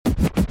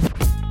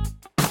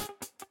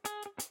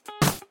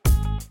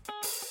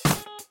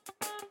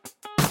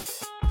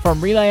From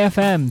Relay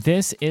FM,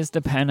 this is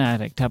The Pen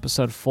Addict,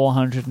 episode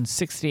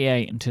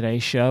 468, and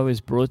today's show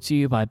is brought to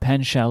you by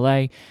Pen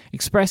Chalet,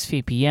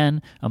 ExpressVPN,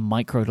 and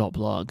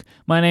Micro.blog.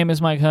 My name is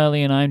Mike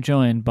Hurley, and I'm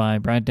joined by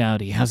Brad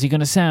Dowdy. How's he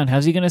going to sound?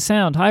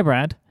 Hi,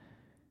 Brad.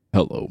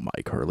 Hello,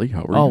 Mike Hurley.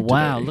 How are you today? Oh,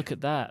 wow, look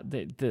at that.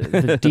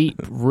 The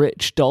deep,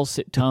 rich,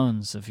 dulcet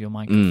tones of your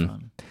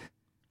microphone.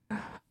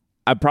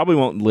 I probably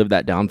won't live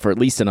that down for at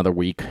least another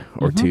week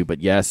or two, but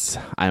yes,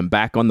 I am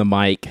back on the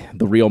mic,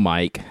 the real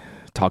mic,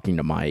 talking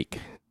to Mike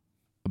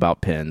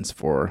about pens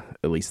for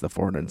at least the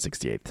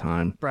 468th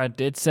time. Brad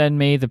did send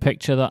me the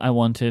picture that I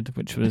wanted,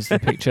 which was the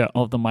picture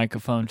of the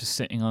microphone just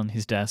sitting on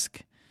his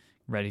desk,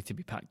 ready to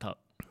be packed up.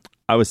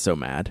 I was so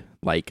mad.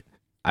 I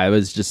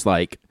was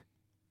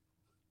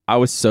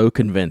so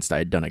convinced I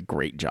had done a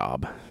great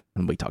job.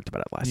 And we talked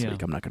about it last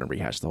week. I'm not going to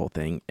rehash the whole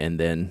thing. And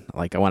then,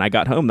 when I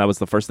got home, that was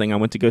the first thing I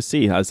went to go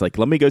see. I was like,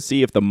 let me go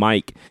see if the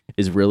mic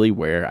is really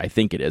where I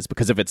think it is.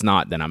 Because if it's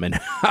not, then I'm in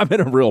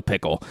a real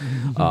pickle.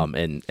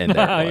 And there it was.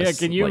 Yeah,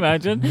 can you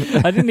imagine?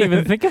 I didn't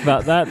even think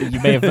about that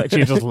you may have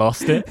actually just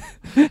lost it.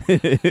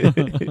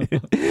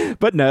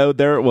 But no,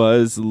 there it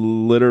was,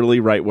 literally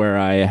right where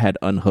I had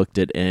unhooked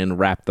it and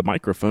wrapped the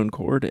microphone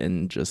cord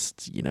and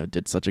just,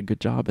 did such a good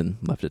job and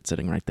left it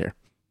sitting right there.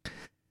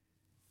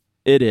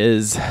 It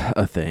is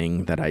a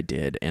thing that I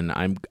did, and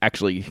I'm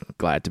actually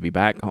glad to be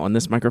back on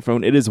this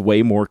microphone. It is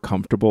way more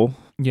comfortable.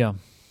 Yeah.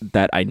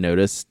 That I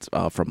noticed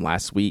from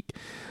last week,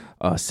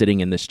 sitting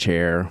in this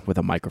chair with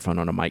a microphone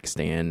on a mic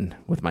stand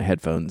with my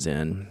headphones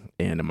in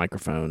and a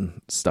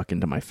microphone stuck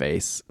into my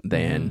face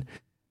than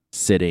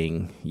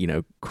sitting,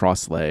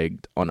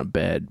 cross-legged on a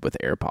bed with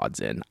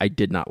AirPods in. I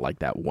did not like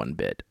that one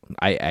bit.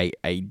 I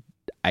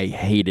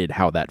hated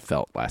how that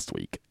felt last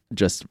week.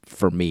 Just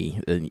for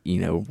me,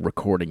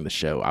 recording the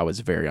show, I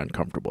was very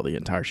uncomfortable the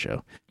entire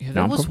show. Yeah,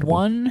 there was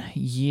 1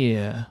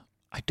 year.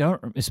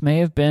 This may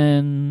have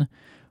been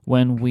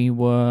when we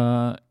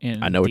were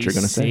in I know what DC. you're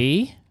going to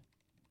say.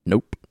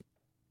 Nope.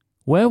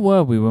 Where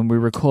were we when we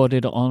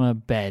recorded on a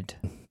bed?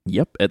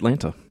 Yep,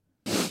 Atlanta.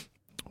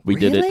 We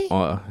Really? did it.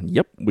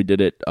 We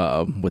did it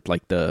with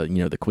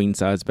the queen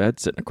size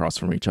bed sitting across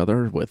from each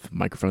other with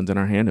microphones in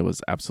our hand. It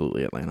was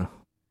absolutely Atlanta.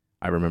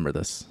 I remember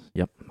this.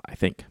 Yep, I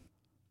think.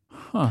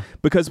 Huh.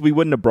 Because we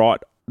wouldn't have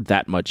brought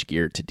that much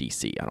gear to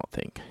DC, I don't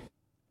think.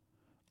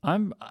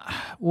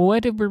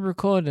 Where did we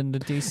record in the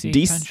DC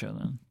pen show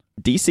then?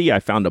 DC, I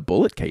found a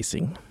bullet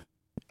casing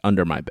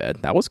under my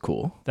bed. That was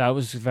cool. That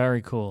was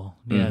very cool.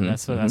 Yeah,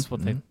 that's what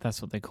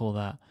they call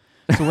that.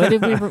 So where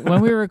did when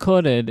we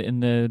recorded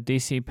in the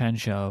DC pen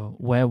show?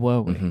 Where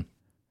were we?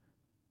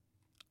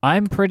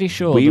 I'm pretty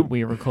sure that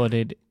we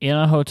recorded in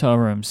a hotel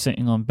room,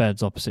 sitting on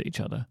beds opposite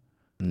each other.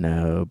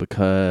 No,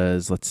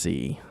 because let's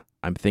see.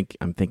 I'm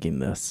thinking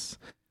this.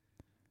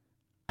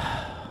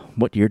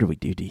 What year did we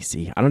do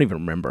DC? I don't even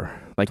remember.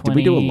 Did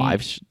we do a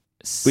live?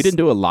 We didn't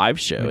do a live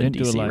show in DC, right? We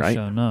didn't do a live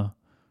show, no.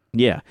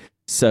 Yeah.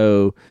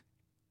 So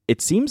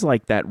it seems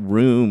like that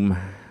room.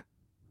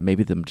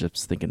 Maybe them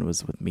just thinking it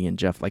was with me and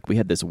Jeff. We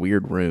had this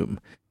weird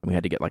room, and we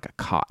had to get a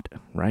cot.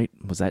 Right?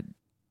 Was that?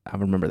 I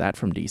remember that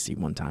from DC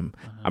one time.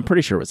 I'm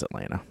pretty sure it was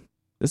Atlanta.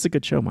 This is a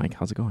good show, Mike.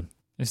 How's it going?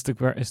 It's the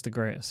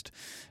greatest.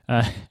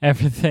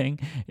 Everything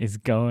is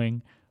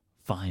going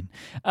fine.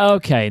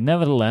 Okay,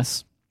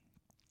 nevertheless,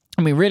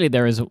 I mean, really,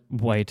 there is a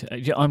way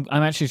to. I'm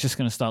actually just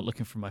going to start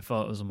looking for my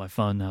photos on my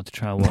phone now to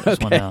try and work this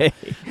one out.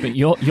 But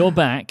you're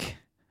back.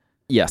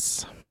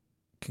 Yes.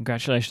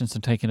 Congratulations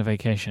on taking a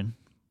vacation.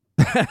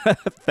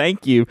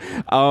 Thank you.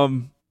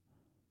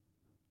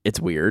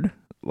 It's weird.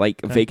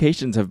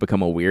 Vacations have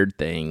become a weird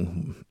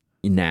thing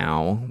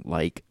now.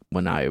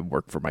 When I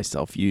work for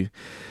myself, you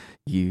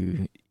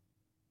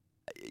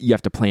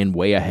have to plan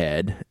way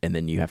ahead, and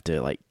then you have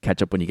to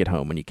catch up when you get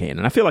home when you can.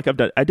 And I feel like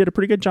I did a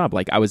pretty good job.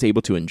 I was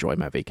able to enjoy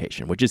my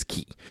vacation, which is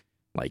key.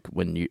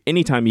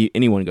 Anytime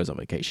anyone goes on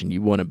vacation,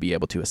 you want to be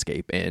able to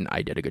escape, and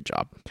I did a good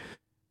job.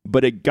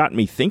 But it got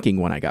me thinking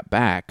when I got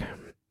back,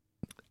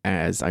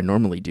 as I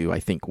normally do. I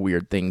think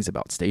weird things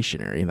about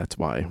stationery. That's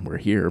why we're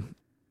here.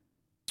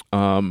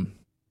 I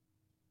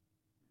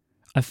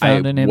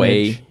found an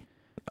image.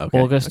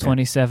 August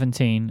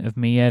 2017 of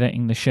me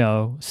editing the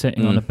show,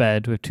 sitting on a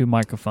bed with two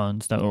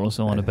microphones that were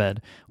also on a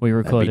bed. We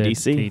recorded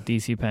the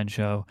DC Pen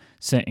show,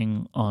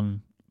 sitting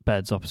on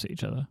beds opposite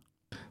each other.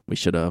 We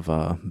should have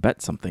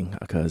bet something,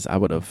 because I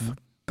would have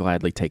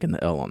gladly taken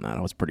the L on that.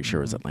 I was pretty sure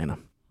it was Atlanta.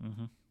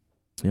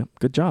 Yep,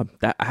 good job.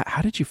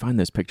 How did you find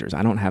those pictures?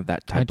 I don't have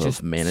that type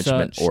of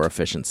management or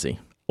efficiency.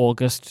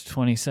 August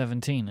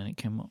 2017, and it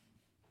came up.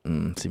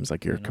 Seems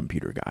like you're a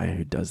computer guy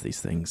who does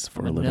these things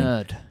for a living.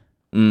 Nerd.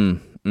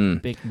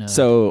 Big nerd.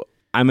 So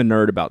I'm a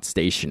nerd about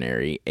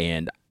stationery,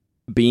 and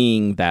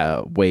being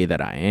that way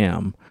that I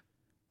am,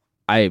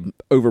 I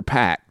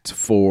overpacked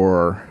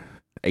for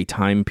a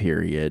time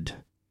period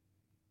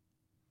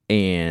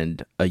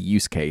and a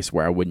use case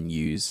where I wouldn't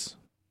use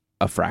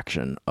a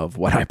fraction of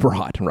what I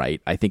brought,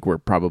 right? I think we're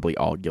probably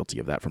all guilty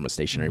of that from a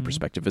stationery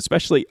perspective,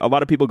 especially a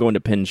lot of people going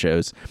to pen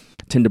shows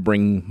tend to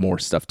bring more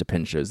stuff to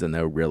pen shows than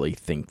they really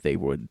think they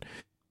would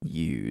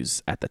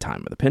use at the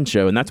time of the pen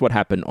show. And that's what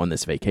happened on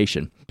this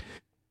vacation.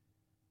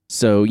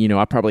 So,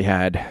 I probably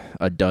had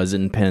a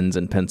dozen pens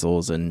and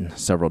pencils and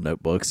several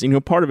notebooks.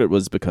 Part of it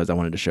was because I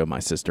wanted to show my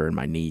sister and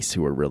my niece,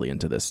 who are really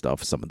into this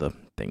stuff, some of the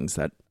things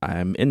that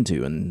I'm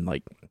into, and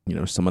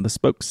some of the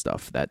spoke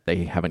stuff that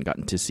they haven't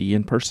gotten to see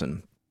in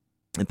person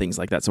and things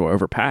like that. So I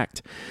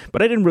overpacked,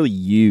 but I didn't really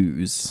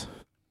use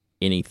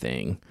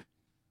anything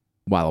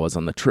while I was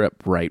on the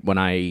trip, right? When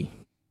I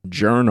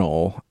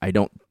journal, I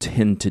don't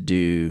tend to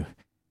do,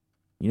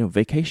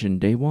 vacation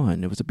day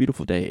 1. It was a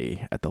beautiful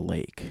day at the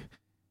lake,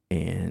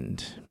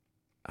 and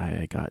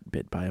I got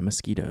bit by a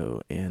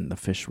mosquito and the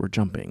fish were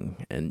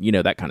jumping and,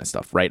 that kind of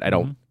stuff, right?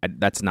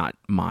 That's not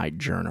my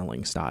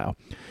journaling style.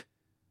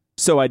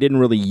 So I didn't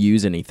really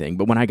use anything.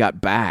 But when I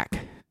got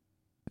back,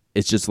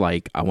 it's just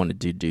like I wanted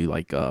to do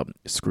like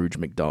Scrooge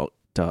McDuck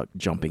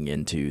jumping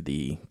into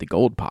the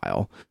gold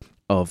pile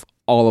of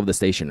all of the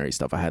stationery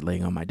stuff I had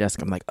laying on my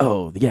desk. I'm like,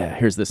 oh, yeah,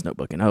 here's this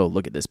notebook. And, oh,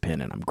 look at this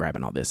pen. And I'm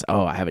grabbing all this.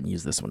 Oh, I haven't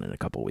used this one in a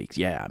couple of weeks.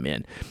 Yeah, I'm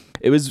in.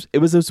 It was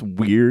this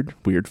weird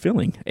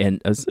feeling.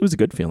 And it was a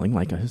good feeling.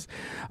 Like, I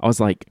was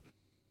like,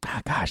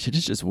 gosh, it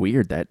is just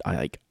weird that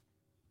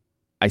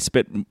I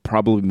spent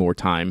probably more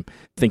time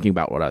thinking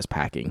about what I was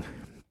packing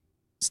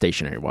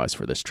stationery-wise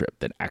for this trip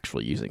than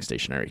actually using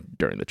stationery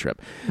during the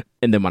trip.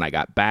 And then when I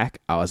got back,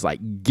 I was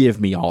like,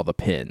 give me all the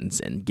pens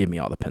and give me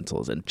all the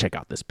pencils and check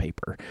out this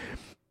paper.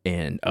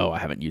 And, oh, I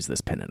haven't used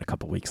this pen in a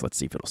couple of weeks. Let's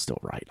see if it'll still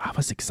write. I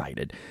was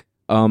excited.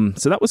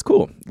 So that was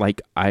cool.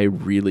 Like, I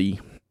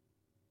really,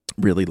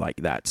 really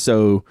like that.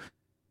 So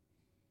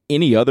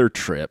any other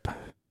trip,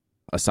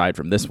 aside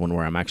from this one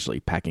where I'm actually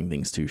packing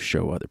things to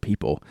show other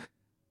people,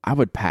 I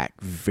would pack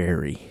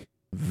very,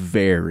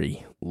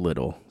 very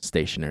little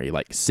stationery,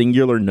 like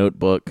singular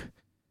notebook,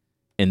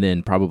 and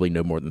then probably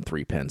no more than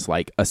 3 pens,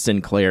 like a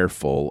Sinclair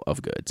full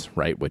of goods,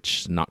 right?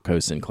 Which, not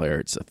Co-Sinclair,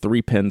 it's a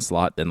 3-pen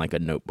slot, then like a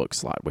notebook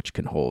slot, which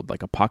can hold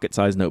like a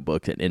pocket-sized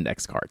notebook and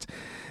index cards.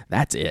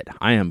 That's it.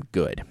 I am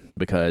good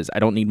because I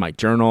don't need my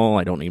journal.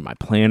 I don't need my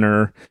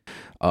planner,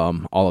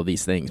 all of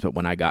these things. But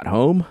when I got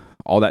home,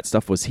 all that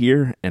stuff was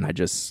here, and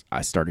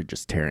I started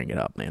just tearing it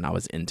up, man. I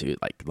was into it,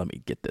 like, let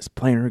me get this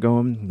planner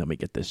going, let me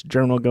get this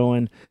journal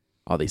going,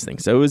 all these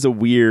things. So it was a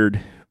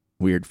weird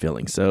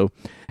feeling. So,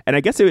 and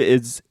I guess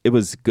it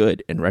was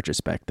good in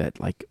retrospect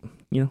that, like,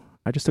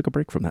 I just took a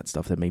break from that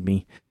stuff that made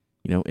me,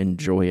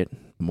 enjoy it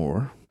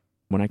more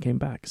when I came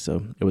back.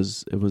 So it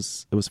was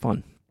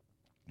fun.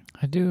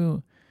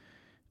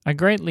 I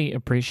greatly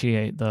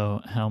appreciate,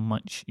 though, how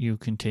much you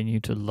continue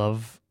to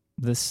love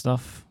this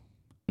stuff.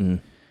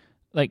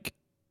 Like,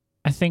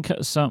 I think at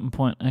a certain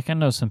point, like, I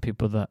know some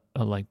people that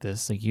are like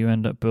this, like, you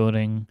end up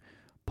building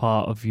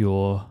part of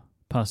your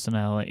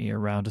personality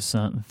around a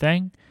certain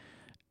thing,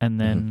 and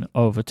then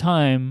over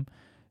time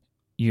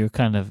you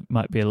kind of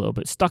might be a little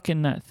bit stuck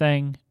in that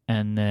thing,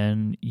 and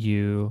then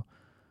you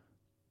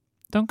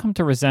don't come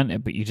to resent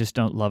it, but you just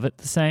don't love it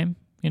the same,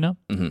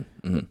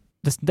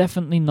 That's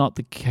definitely not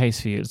the case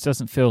for you. It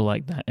doesn't feel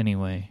like that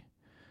anyway.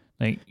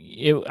 Like,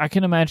 I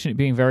can imagine it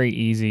being very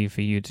easy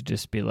for you to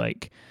just be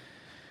like,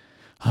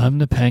 I'm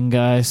the pen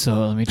guy,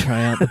 so let me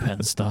try out the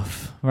pen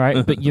stuff,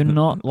 right? But you're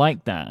not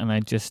like that, and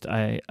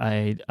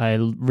I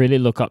really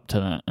look up to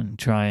that and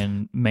try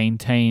and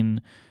maintain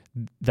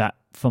that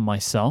for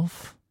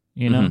myself,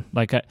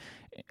 Like,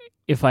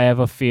 if I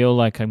ever feel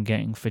like I'm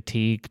getting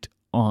fatigued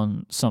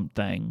on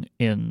something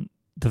in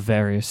the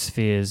various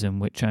spheres in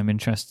which I'm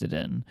interested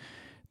in,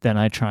 then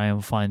I try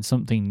and find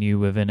something new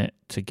within it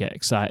to get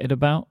excited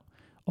about,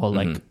 or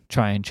like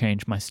try and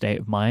change my state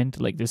of mind.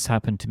 Like, this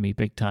happened to me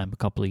big time a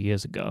couple of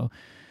years ago,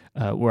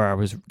 where I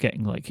was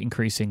getting like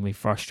increasingly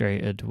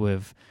frustrated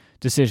with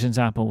decisions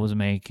Apple was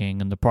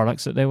making and the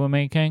products that they were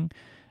making,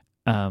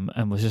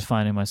 and was just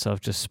finding myself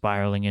just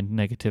spiraling into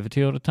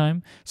negativity all the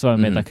time. So I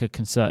made like a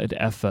concerted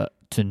effort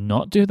to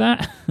not do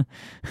that,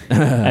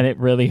 and it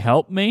really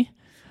helped me.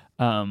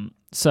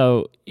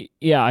 So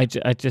yeah,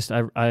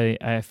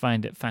 I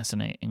find it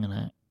fascinating,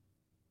 and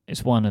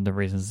it's one of the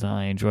reasons that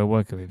I enjoy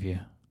working with you.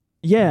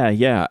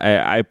 Yeah,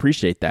 I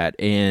appreciate that,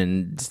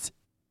 and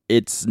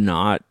it's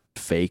not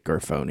fake or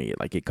phony.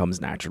 Like, it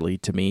comes naturally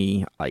to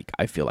me. Like,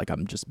 I feel like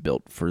I'm just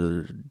built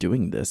for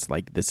doing this.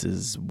 Like, this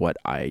is what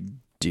I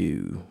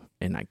do,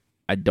 and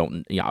I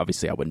don't.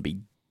 Obviously, I wouldn't be,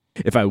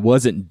 if I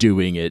wasn't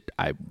doing it,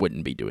 I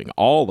wouldn't be doing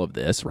all of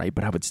this, right?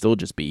 But I would still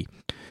just be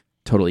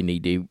totally knee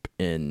deep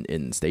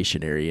in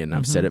stationery, and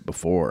I've said it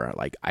before.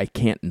 Like, I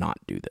can't not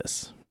do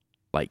this.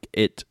 Like,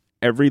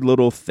 every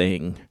little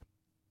thing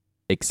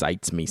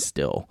excites me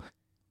still.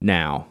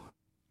 Now,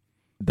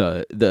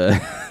 the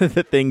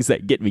the things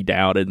that get me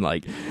down and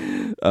like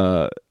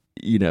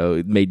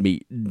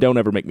don't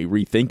ever make me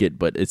rethink it,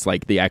 but it's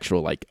like the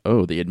actual, like,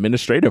 oh, the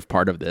administrative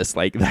part of this,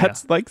 like,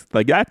 that's like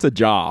that's a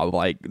job,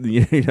 like,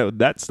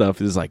 that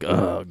stuff is like,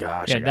 oh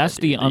gosh, that's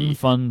the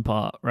unfun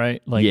part,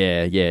 right? Like,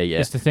 yeah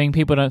it's the thing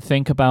people don't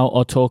think about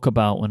or talk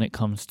about when it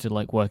comes to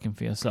like working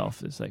for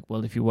yourself. It's like,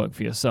 well, if you work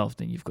for yourself,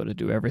 then you've got to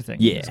do everything.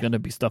 There's going to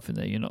be stuff in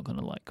there you're not going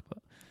to like, but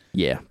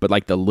but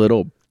like the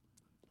little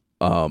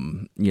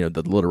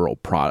the literal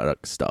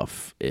product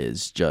stuff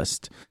is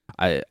just,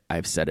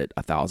 I've said it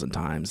 1,000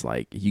 times.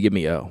 Like, you give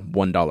me a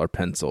 $1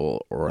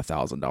 pencil or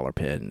 $1,000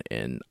 pen,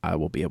 and I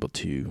will be able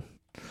to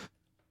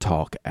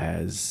talk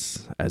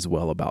as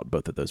well about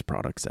both of those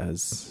products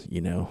as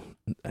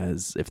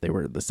if they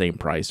were the same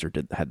price or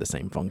had the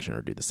same function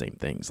or do the same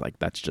things. Like,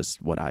 that's just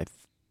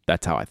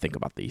that's how I think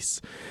about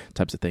these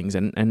types of things,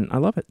 and I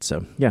love it.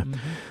 So yeah,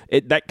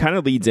 that kind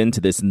of leads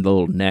into this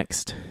little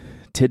next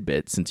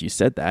tidbit. Since you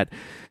said that,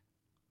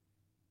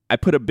 I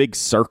put a big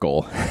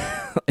circle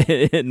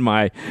in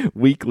my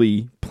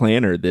weekly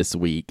planner this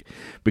week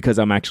because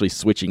I'm actually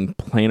switching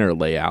planner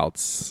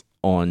layouts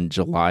on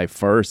July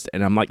 1st,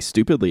 and I'm like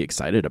stupidly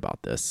excited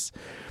about this,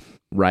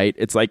 right?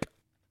 It's like,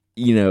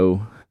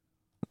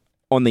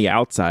 on the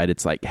outside,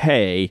 it's like,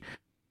 hey,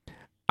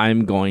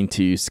 I'm going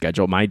to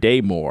schedule my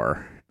day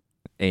more,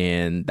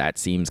 and that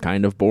seems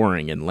kind of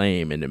boring and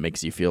lame, and it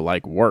makes you feel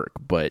like work.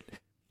 But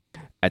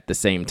at the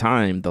same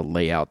time, the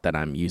layout that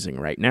I'm using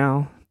right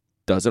now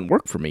doesn't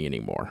work for me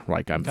anymore.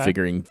 Like, I'm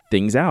figuring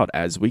things out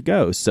as we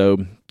go. So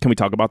can we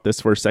talk about this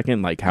for a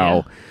second? Like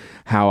how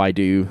I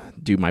do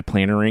my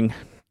plannering?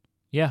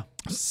 Yeah.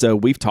 So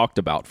we've talked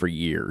about for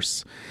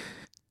years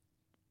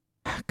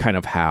kind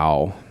of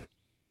how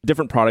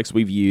different products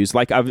we've used.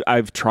 Like,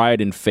 I've tried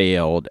and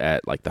failed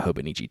at like the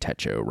Hobonichi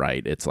Techo,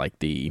 right? It's like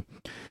the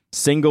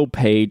single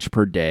page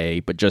per day,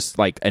 but just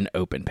like an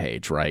open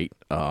page, right?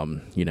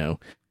 July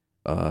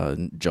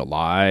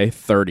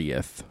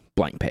 30th,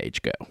 blank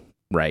page, go.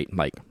 Right?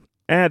 Like,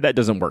 that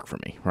doesn't work for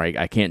me, right?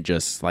 I can't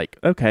just like,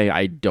 okay,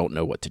 I don't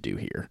know what to do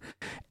here.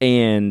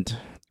 And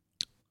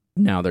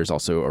now there's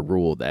also a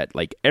rule that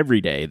like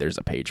every day there's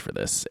a page for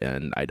this,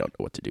 and I don't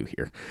know what to do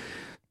here.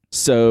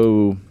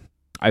 So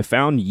I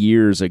found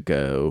years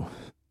ago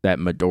that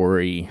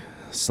Midori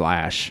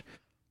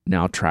 /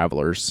 Now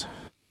Travelers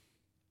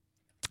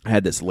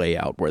had this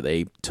layout where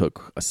they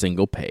took a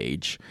single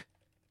page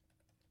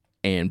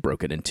and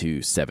broke it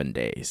into 7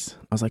 days.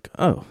 I was like,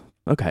 oh,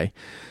 okay.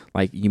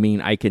 Like, you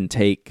mean I can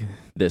take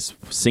this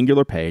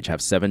singular page,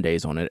 have 7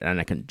 days on it, and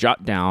I can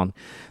jot down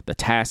the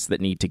tasks that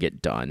need to get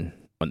done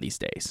on these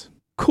days.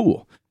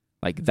 Cool.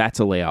 Like, that's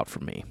a layout for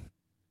me.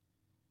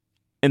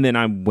 And then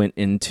I went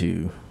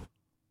into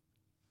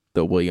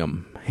the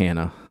William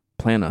Hanna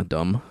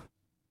Planadum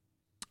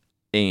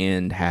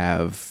and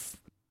have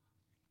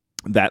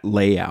that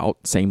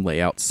layout, same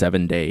layout,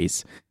 7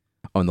 days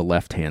on the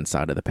left-hand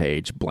side of the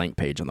page, blank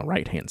page on the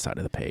right-hand side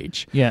of the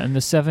page. Yeah, and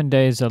the 7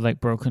 days are like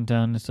broken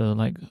down into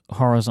like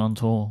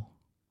horizontal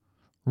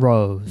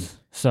rows.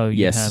 So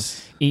you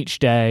have each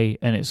day,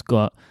 and it's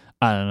got,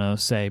 I don't know,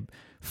 say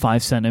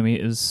 5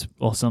 centimeters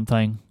or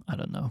something. I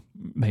don't know,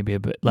 maybe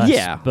a bit less.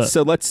 Yeah, but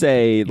so let's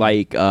say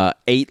like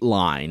 8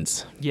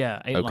 lines.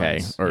 Yeah, 8 lines.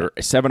 Okay, or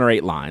 7 or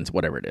 8 lines,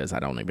 whatever it is. I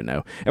don't even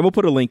know. And we'll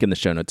put a link in the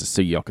show notes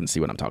so y'all can see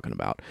what I'm talking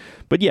about.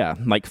 But yeah,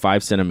 like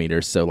 5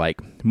 centimeters. So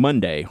like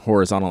Monday,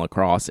 horizontal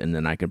across, and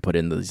then I can put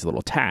in these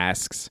little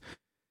tasks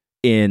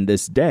in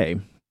this day.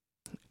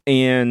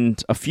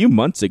 And a few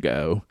months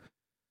ago,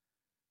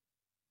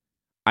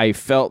 I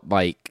felt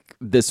like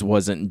this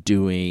wasn't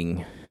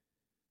doing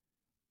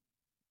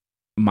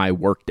my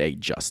workday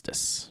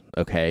justice.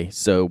 Okay,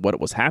 so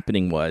what was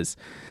happening was,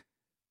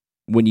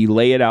 when you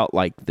lay it out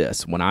like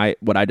this, what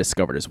I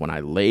discovered is when I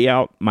lay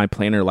out my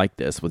planner like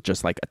this with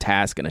just like a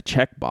task and a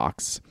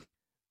checkbox,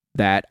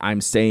 that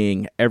I'm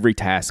saying every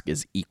task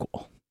is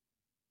equal.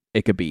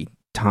 It could be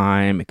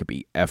time, it could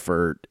be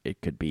effort,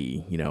 it could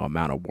be,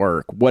 amount of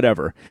work,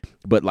 whatever.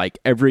 But like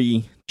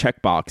every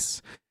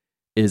checkbox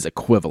is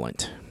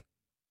equivalent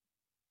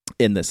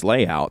in this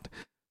layout.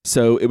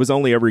 So it was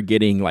only ever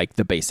getting like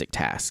the basic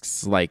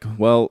tasks. Like,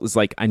 well, it's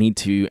like I need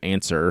to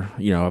answer,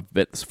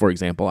 for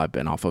example, I've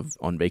been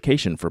on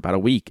vacation for about a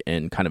week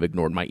and kind of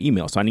ignored my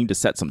email. So I need to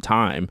set some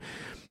time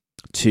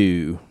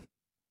to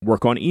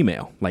work on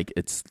email. Like,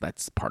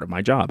 that's part of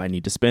my job. I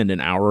need to spend an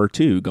hour or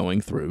two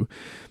going through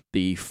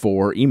the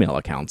 4 email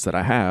accounts that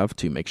I have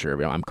to make sure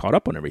I'm caught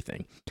up on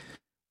everything.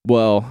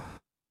 Well,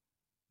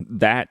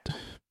 that,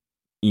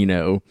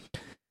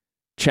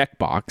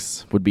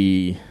 checkbox would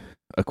be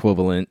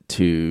equivalent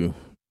to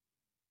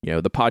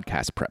the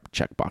podcast prep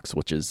checkbox,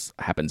 which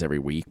happens every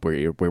week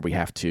where we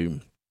have to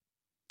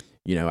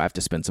I have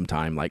to spend some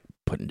time like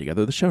putting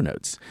together the show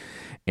notes,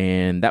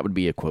 and that would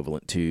be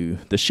equivalent to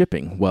the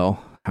shipping.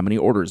 Well, how many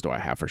orders do I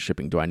have for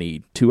shipping? Do I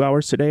need 2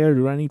 hours today, or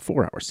do I need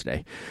 4 hours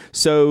today?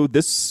 So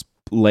this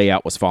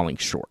layout was falling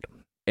short,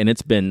 and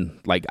it's been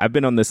like, I've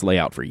been on this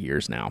layout for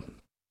years now.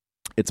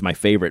 It's my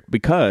favorite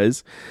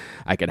because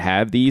I could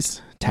have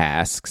these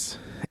tasks,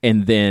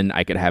 and then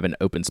I could have an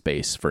open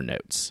space for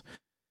notes.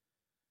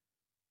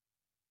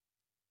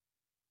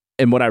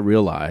 And what I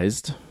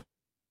realized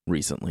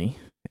recently,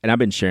 and I've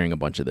been sharing a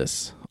bunch of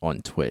this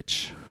on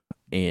Twitch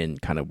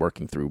and kind of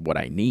working through what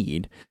I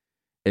need,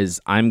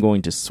 is I'm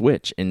going to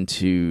switch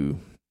into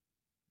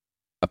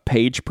a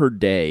page per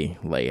day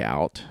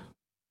layout.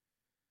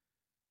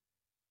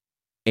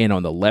 And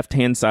on the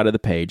left-hand side of the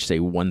page, say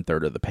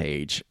 1/3 of the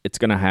page, it's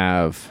going to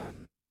have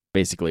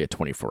basically a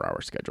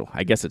 24-hour schedule.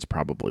 I guess it's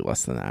probably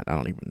less than that. I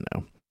don't even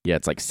know. Yeah,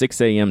 it's like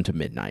 6 a.m. to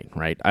midnight,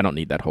 right? I don't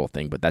need that whole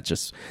thing, but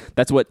that's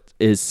what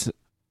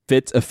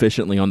fits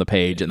efficiently on the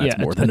page, and that's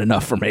more than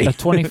enough for me. A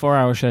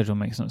 24-hour schedule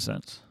makes no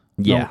sense.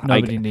 Yeah.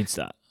 Nobody needs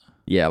that.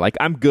 Yeah, like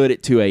I'm good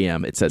at 2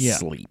 a.m. It says Yeah.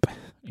 sleep.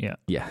 Yeah.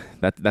 Yeah,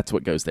 that's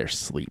what goes there,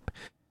 sleep.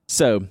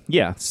 So,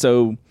 yeah,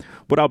 so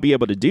what I'll be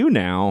able to do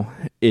now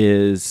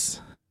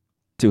is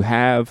to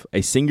have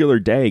a singular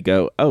day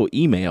go, oh,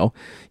 email,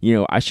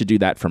 I should do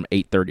that from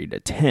 8:30 to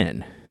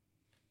 10.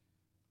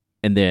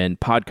 And then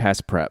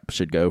podcast prep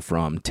should go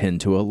from 10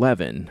 to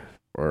 11,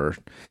 or,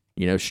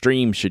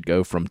 stream should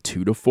go from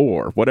 2 to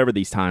 4, whatever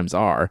these times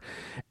are,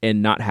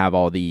 and not have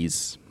all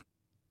these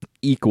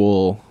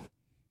equally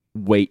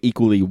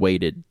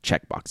weighted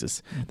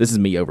checkboxes. This is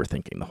me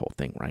overthinking the whole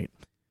thing, right?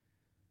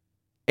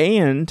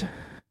 And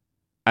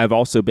I've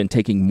also been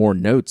taking more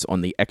notes on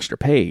the extra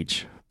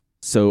page.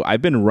 So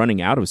I've been running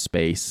out of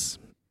space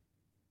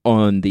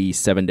on the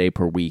 7-day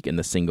per week in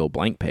the single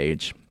blank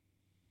page.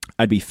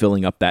 I'd be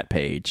filling up that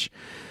page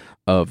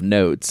of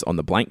notes on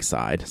the blank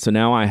side. So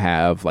now I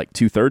have like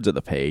 2/3 of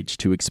the page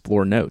to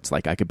explore notes.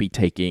 Like I could be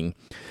taking,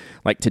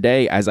 like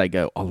today as I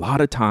go, a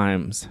lot of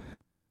times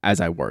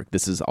as I work,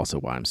 this is also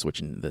why I'm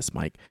switching to this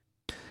mic,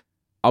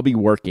 I'll be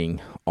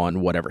working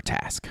on whatever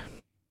task.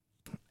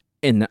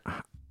 And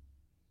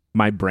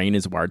my brain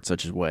is wired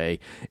such a way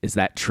is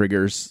that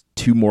triggers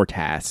 2 more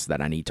tasks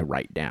that I need to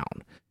write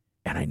down.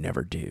 And I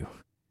never do.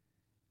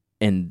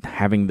 And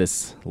having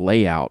this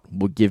layout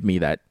will give me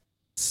that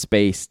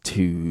space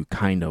to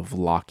kind of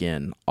lock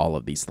in all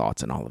of these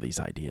thoughts and all of these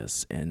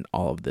ideas and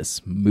all of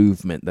this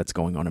movement that's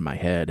going on in my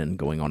head and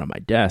going on my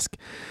desk.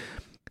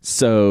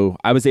 So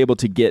I was able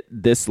to get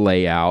this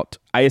layout.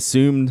 I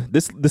assumed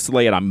this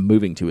layout I'm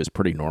moving to is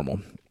pretty normal.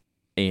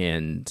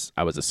 And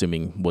I was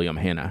assuming William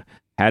Hanna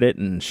had it,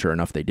 and sure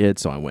enough they did.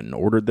 So I went and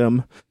ordered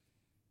them.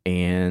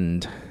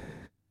 And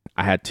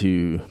I had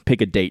to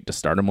pick a date to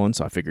start them on,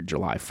 so I figured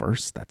July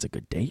 1st. That's a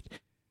good date.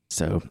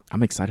 So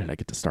I'm excited I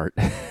get to start.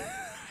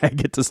 I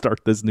get to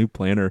start this new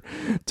planner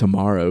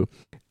tomorrow,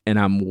 and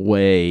I'm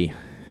way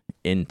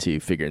into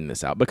figuring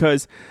this out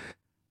because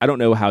I don't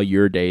know how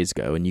your days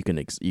go, and you can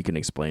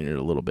explain it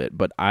a little bit,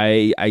 but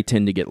I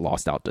tend to get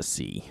lost out to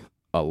sea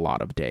a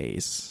lot of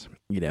days.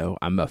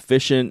 I'm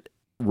efficient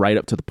right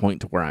up to the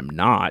point to where I'm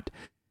not,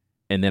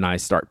 and then I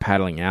start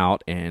paddling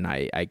out, and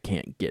I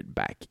can't get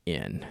back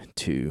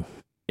into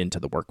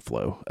the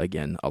workflow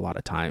again a lot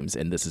of times,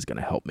 and this is going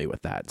to help me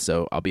with that.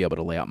 So I'll be able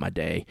to lay out my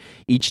day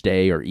each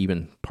day, or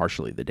even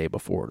partially the day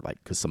before, like,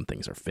 because some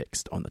things are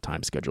fixed on the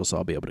time schedule, so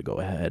I'll be able to go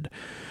ahead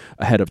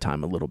of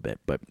time a little bit.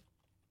 But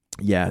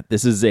yeah,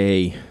 this is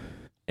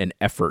an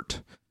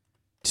effort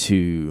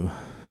to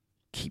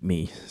keep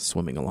me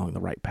swimming along the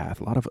right path.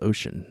 A lot of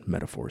ocean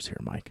metaphors here,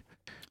 Mike.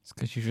 It's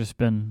because you've just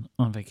been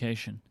on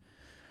vacation.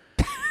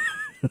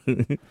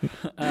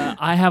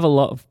 I have a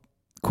lot of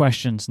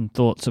questions and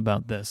thoughts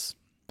about this.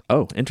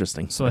 Oh,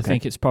 interesting. So I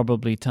think it's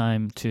probably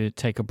time to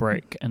take a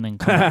break and then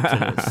come back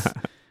to this,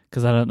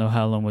 because I don't know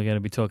how long we're going to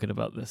be talking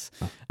about this.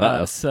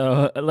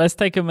 So let's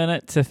take a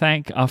minute to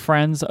thank our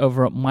friends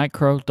over at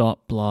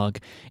Micro.blog.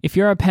 If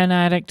you're a pen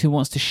addict who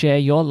wants to share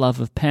your love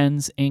of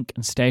pens, ink,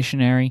 and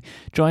stationery,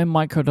 join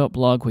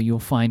Micro.blog, where you'll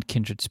find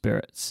kindred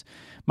spirits.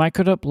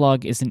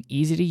 Micro.blog is an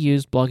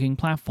easy-to-use blogging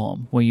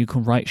platform where you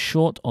can write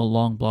short or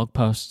long blog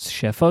posts,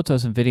 share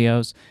photos and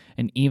videos,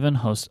 and even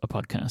host a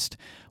podcast.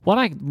 What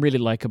I really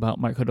like about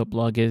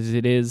Micro.blog is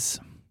it is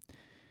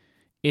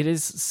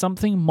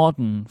something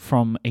modern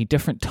from a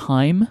different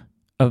time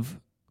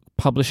of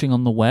publishing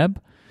on the web.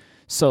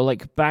 So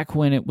like back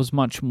when it was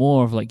much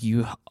more of like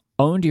you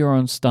owned your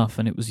own stuff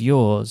and it was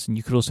yours, and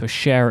you could also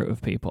share it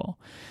with people.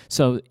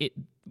 So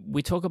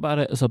we talk about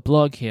it as a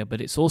blog here, but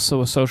it's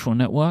also a social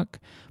network.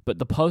 But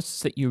the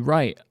posts that you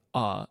write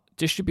are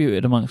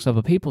distributed amongst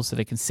other people so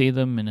they can see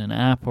them in an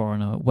app or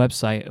on a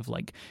website of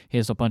like,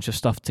 here's a bunch of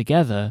stuff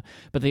together.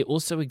 But they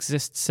also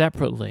exist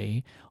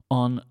separately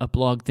on a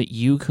blog that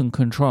you can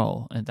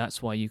control. And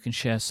that's why you can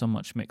share so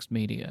much mixed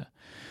media.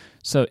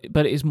 So,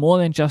 but it's more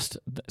than just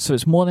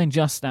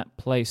that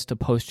place to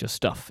post your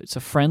stuff. It's a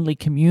friendly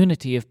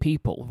community of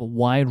people with a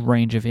wide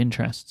range of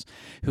interests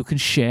who can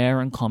share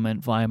and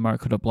comment via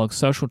Micro.blog's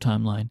social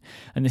timeline.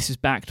 And this is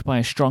backed by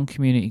a strong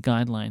community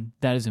guideline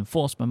that is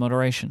enforced by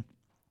moderation.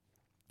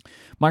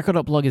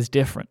 Micro.blog is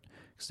different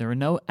because there are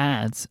no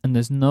ads and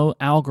there's no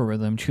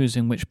algorithm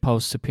choosing which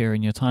posts appear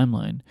in your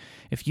timeline.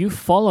 If you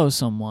follow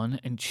someone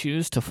and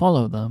choose to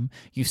follow them,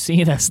 you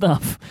see their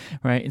stuff,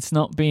 right? It's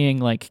not being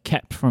like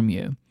kept from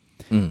you.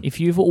 If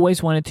you've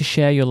always wanted to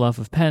share your love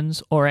of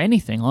pens, or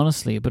anything,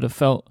 honestly, but have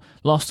felt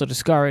lost or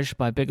discouraged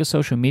by bigger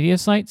social media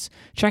sites,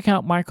 check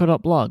out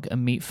Micro.blog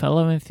and meet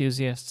fellow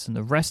enthusiasts and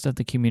the rest of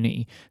the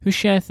community who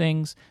share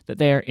things that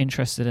they are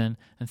interested in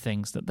and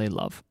things that they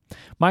love.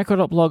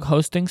 Micro.blog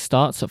hosting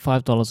starts at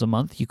 $5 a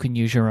month. You can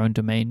use your own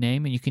domain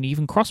name, and you can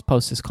even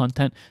cross-post this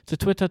content to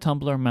Twitter,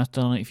 Tumblr, and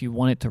Mastodon if you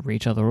want it to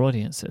reach other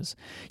audiences.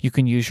 You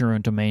can use your own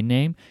domain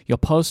name. Your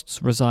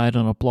posts reside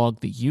on a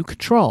blog that you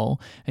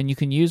control, and you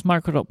can use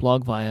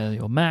Micro.blog via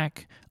your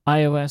Mac,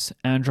 iOS,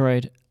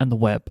 Android, and the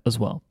web as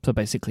well. So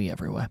basically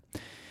everywhere.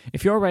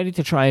 If you're ready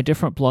to try a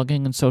different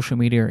blogging and social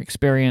media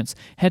experience,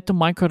 head to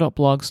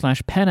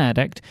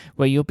micro.blog/penaddict,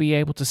 where you'll be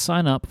able to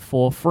sign up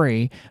for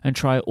free and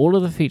try all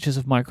of the features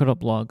of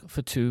micro.blog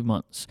for 2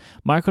 months.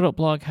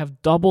 Micro.blog have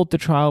doubled the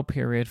trial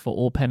period for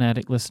all Pen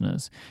Addict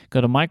listeners.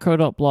 Go to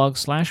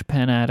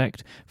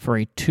micro.blog/penaddict for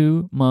a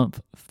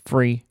 2-month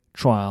free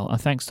trial. And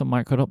thanks to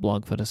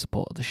micro.blog for the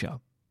support of the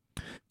show.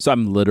 So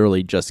I'm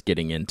literally just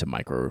getting into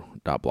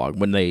micro.blog.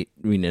 When they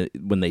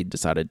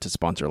decided to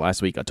sponsor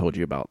last week, I told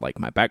you about like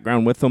my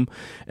background with them,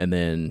 and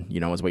then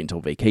I was waiting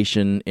until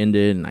vacation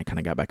ended, and I kind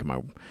of got back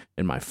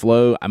in my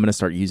flow. I'm gonna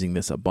start using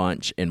this a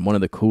bunch, and one of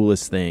the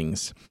coolest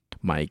things,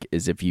 Mike,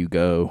 is if you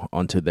go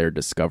onto their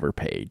Discover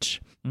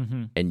page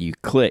and you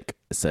click,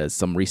 it says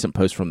some recent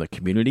posts from the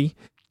community.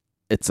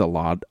 It's a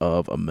lot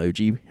of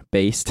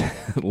emoji-based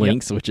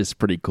links, which is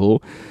pretty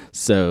cool.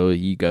 So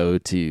you go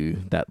to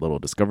that little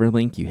Discover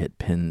link, you hit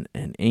pen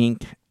and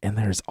ink, and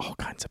there's all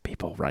kinds of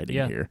people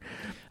writing here.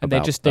 And they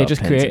just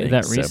created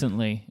that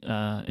recently in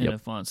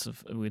advance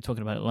of, we were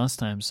talking about it last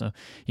time. So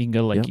you can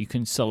go you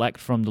can select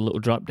from the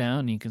little drop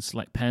down, you can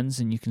select pens,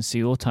 and you can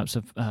see all types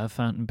of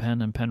fountain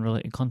pen and pen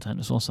related content.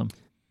 It's awesome.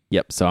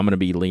 Yep. So I'm going to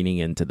be leaning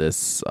into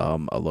this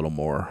a little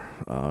more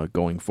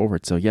going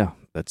forward. So yeah,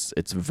 it's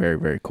very,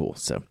 very cool.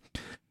 So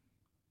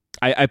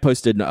I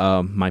posted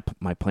my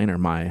planner,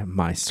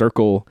 my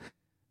circle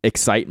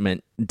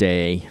excitement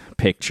day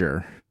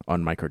picture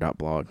on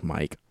micro.blog,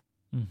 Mike.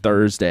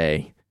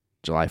 Thursday,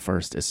 July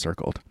 1st is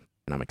circled,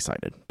 and I'm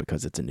excited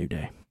because it's a new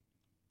day.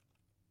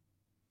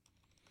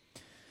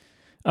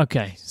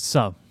 Okay,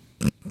 so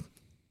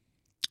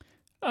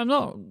I'm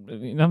not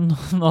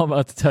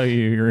about to tell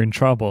you you're in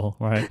trouble,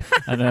 right?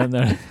 And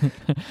then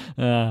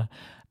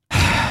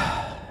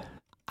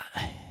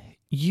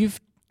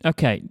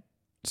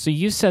So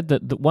you said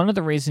that one of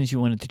the reasons you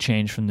wanted to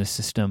change from this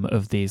system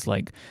of these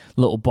like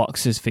little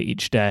boxes for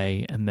each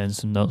day and then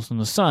some notes on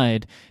the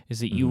side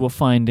is that you were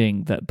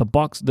finding that the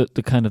box, the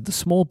kind of the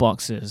small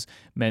boxes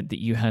meant that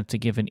you had to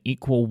give an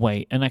equal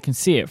weight. And I can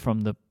see it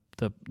from the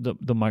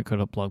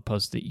micro.blog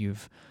post that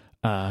you've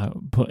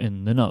put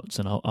in the notes,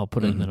 and I'll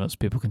put it in the notes so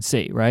people can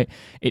see, right?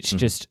 It's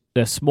just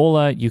they're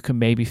smaller. You can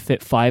maybe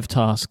fit 5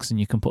 tasks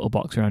and you can put a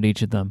box around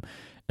each of them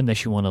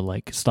unless you want to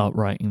like start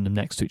writing them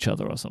next to each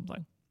other or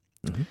something.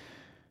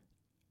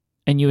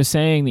 And you were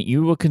saying that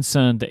you were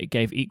concerned that it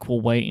gave equal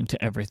weight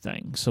into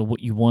everything. So what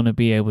you want to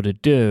be able to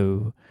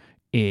do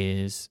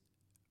is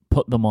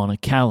put them on a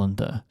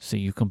calendar so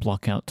you can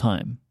block out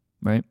time,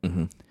 right?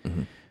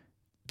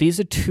 These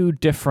are 2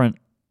 different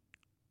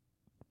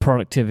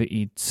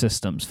productivity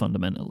systems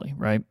fundamentally,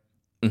 right?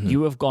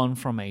 You have gone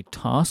from a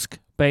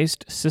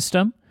task-based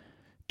system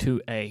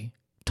to a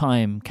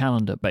time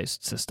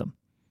calendar-based system.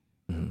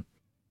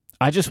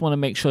 I just want to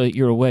make sure that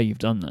you're aware you've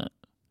done that.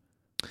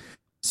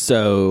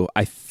 So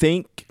I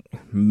think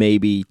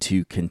maybe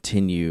to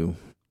continue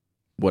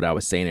what I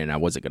was saying, and I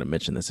wasn't going to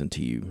mention this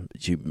until you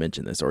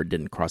mentioned this, or it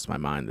didn't cross my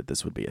mind that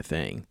this would be a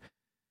thing.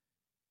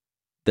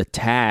 The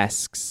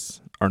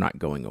tasks are not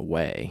going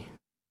away.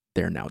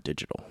 They're now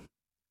digital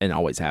and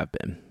always have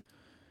been.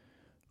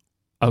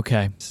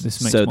 Okay,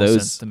 this makes more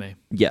sense to me.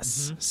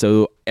 Yes.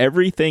 So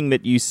everything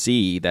that you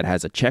see that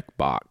has a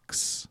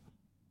checkbox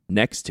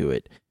next to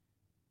it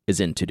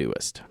is in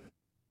Todoist.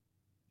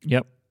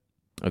 Yep.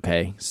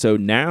 Okay, so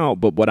now,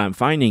 but what I'm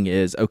finding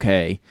is,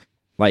 okay,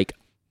 like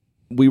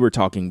we were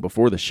talking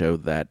before the show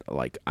that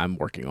like I'm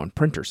working on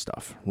printer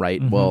stuff,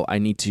 right? Well, I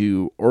need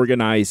to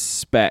organize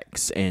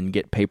specs and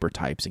get paper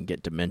types and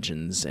get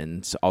dimensions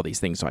and all these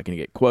things so I can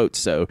get quotes.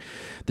 So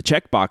the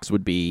checkbox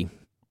would be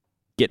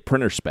get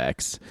printer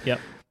specs. Yep.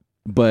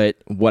 But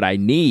what I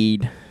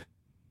need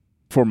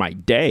for my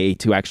day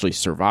to actually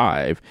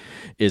survive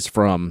is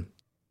from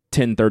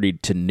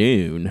 10:30 to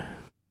noon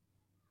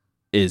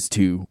is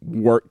to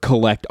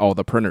collect all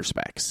the printer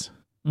specs.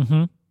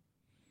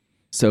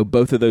 So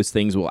both of those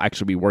things will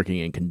actually be working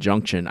in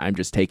conjunction. I'm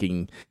just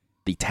taking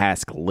the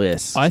task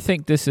list. I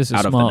think this is a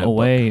smarter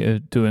way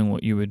of doing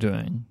what you were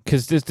doing,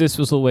 because this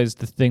was always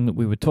the thing that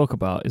we would talk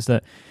about, is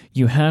that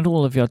you had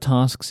all of your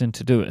tasks in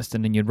Todoist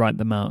and then you'd write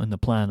them out in the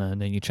planner and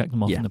then you check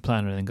them off in the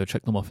planner and then go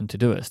check them off in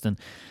Todoist. And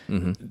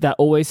that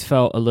always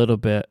felt a little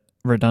bit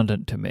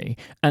redundant to me,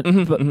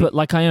 and but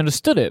like I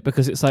understood it,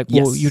 because it's like,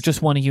 well, you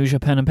just want to use your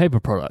pen and paper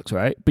products,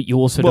 right? But you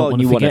also don't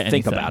want to forget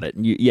think anything. about it.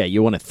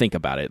 You want to think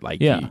about it, like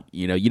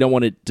you don't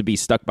want it to be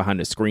stuck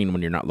behind a screen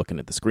when you're not looking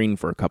at the screen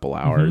for a couple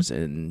hours,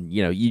 and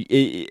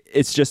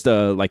it's just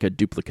like a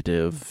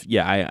duplicative.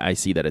 I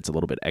see that it's a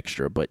little bit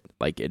extra, but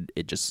like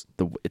it's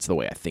the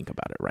way I think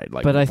about it, right?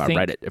 Like, but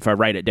if I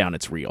write it down,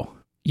 it's real.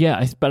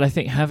 Yeah, but I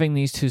think having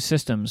these 2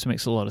 systems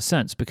makes a lot of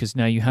sense, because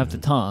now you have the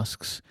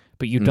tasks,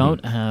 but you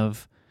don't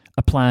have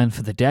a plan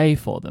for the day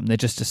for them. They're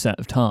just a set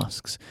of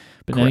tasks.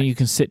 But now you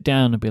can sit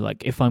down and be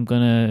like, if I'm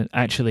going to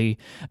actually,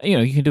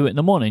 you can do it in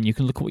the morning. You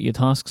can look at what your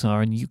tasks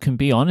are and you can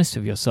be honest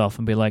with yourself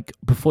and be like,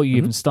 before you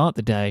even start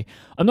the day,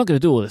 I'm not going to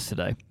do all this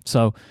today.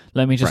 So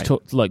let me just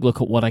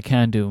look at what I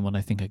can do and what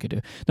I think I could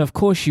do. Now, of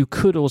course, you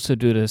could also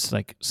do this,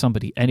 like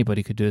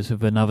anybody could do this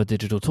with another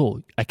digital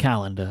tool, a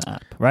calendar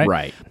app, right?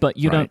 Right. But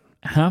you don't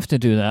have to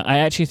do that. I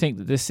actually think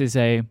that this is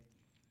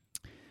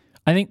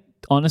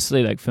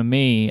honestly, like for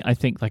me, I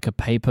think like a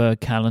paper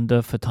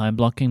calendar for time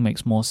blocking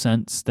makes more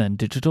sense than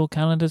digital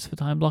calendars for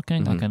time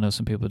blocking. Like I know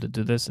some people that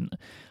do this, and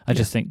I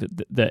just think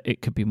that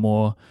it could be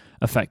more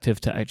effective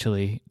to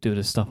actually do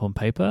this stuff on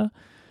paper.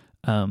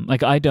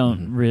 Like I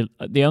don't really.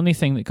 The only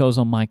thing that goes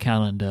on my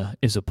calendar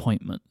is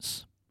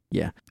appointments.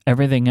 Yeah.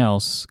 Everything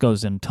else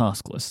goes in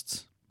task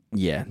lists.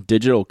 Yeah.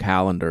 Digital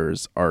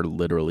calendars are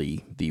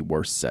literally the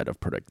worst set of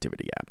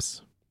productivity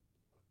apps.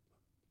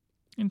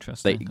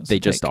 Interesting. They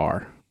just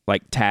are.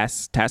 Like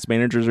task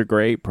managers are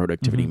great,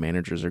 productivity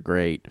managers are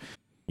great,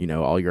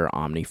 all your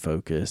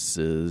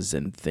OmniFocuses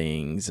and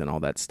things and all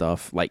that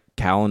stuff. Like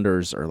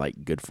calendars are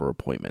like good for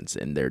appointments,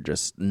 and they're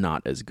just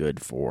not as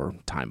good for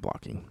time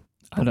blocking.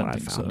 I don't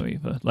think so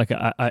either. Like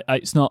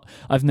it's not.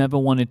 I've never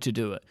wanted to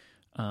do it.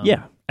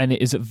 And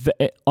it is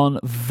on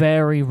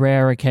very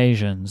rare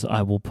occasions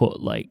I will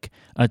put like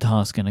a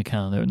task in a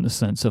calendar in the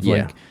sense of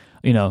like.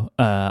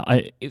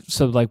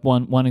 So like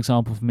one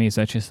example for me is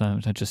actually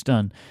something I've just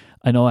done.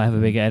 I know I have a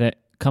big edit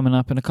coming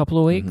up in a couple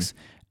of weeks,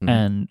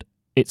 and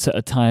it's at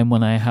a time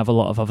when I have a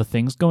lot of other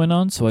things going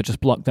on, so I just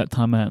blocked that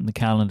time out in the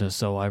calendar,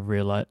 so I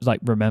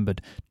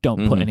remembered,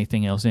 don't put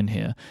anything else in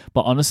here.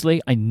 But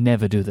honestly, I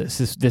never do this.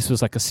 This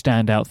was like a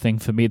standout thing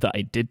for me that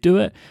I did do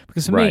it,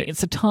 because for me,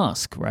 it's a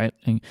task, right?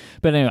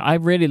 But anyway, I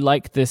really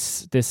like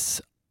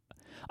this.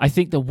 I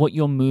think that what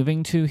you're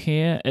moving to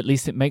here, at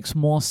least it makes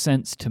more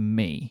sense to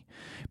me,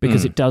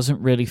 because it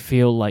doesn't really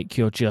feel like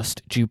you're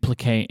just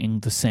duplicating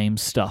the same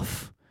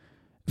stuff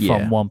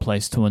from one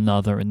place to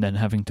another and then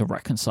having to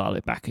reconcile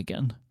it back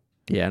again.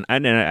 Yeah,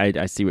 and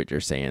I see what you're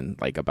saying,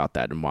 like about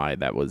that, and why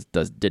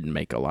that didn't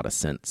make a lot of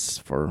sense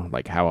for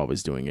like how I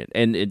was doing it.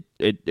 And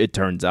it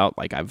turns out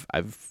like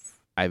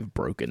I've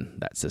broken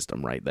that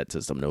system, right? That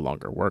system no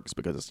longer works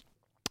because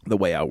the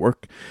way I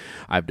work,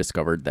 I've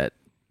discovered that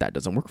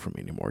doesn't work for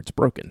me anymore. It's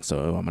broken.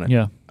 So I'm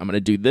gonna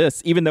do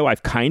this, even though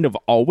I've kind of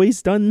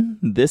always done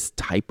this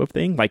type of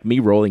thing. Like me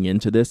rolling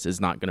into this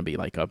is not gonna be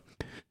like a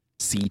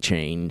sea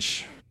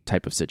change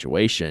type of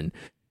situation.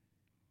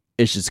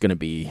 It's just gonna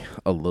be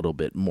a little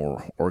bit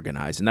more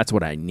organized, and that's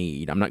what I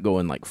need. I'm not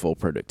going like full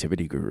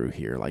productivity guru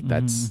here. Like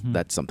that's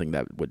something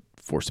that would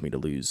force me to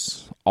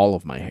lose all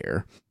of my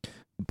hair.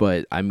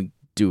 But I'm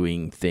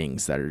doing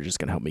things that are just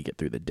gonna help me get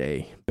through the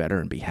day better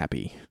and be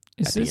happy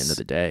at the end of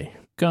the day.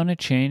 Going to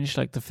change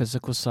like the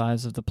physical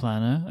size of the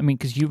planner? I mean,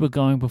 because you were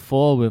going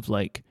before with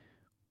like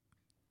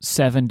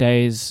 7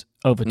 days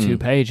over 2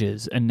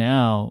 pages, and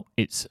now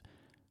it's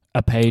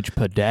a page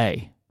per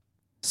day.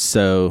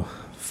 So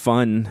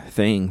fun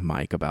thing,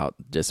 Mike, about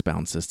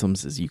Discbound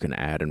systems is you can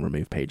add and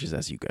remove pages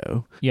as you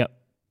go. Yep.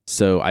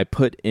 So I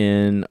put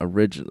in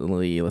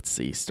originally,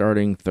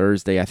 starting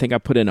Thursday, I think I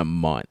put in a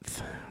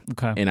month.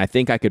 Okay. And I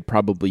think I could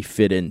probably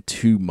fit in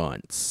 2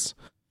 months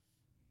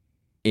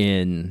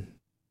in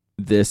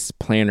this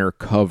planner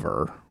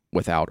cover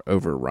without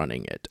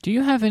overrunning it. Do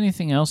you have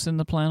anything else in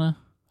the planner?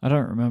 I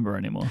don't remember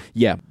anymore.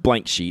 Yeah,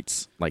 blank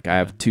sheets. Like I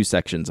have 2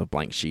 sections of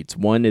blank sheets.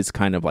 One is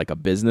kind of like a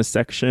business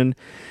section,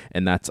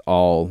 and that's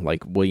all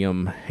like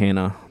William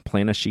Hanna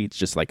planner sheets,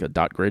 just like a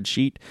dot grid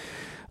sheet.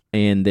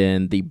 And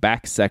then the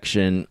back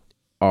section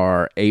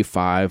are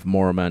A5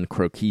 Moorman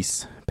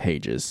Croquis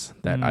pages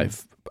that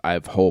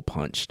I've hole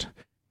punched.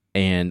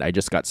 And I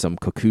just got some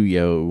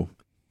Kokuyo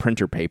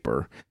printer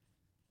paper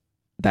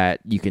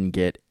that you can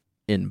get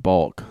in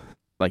bulk.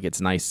 Like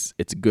it's nice,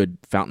 it's good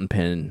fountain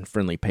pen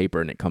friendly paper,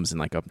 and it comes in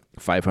like a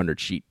 500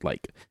 sheet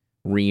like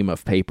ream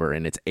of paper,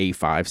 and it's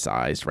A5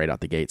 sized right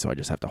out the gate, so I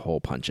just have to hole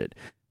punch it.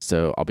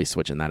 So I'll be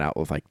switching that out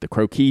with like the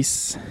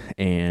Croquis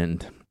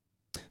and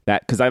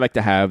that, because I like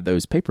to have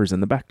those papers in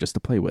the back just to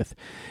play with.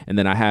 And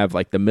then I have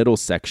like the middle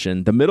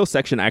section. The middle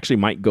section actually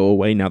might go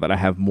away now that I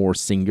have more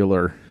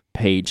singular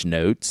page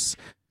notes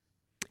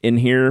in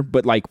here,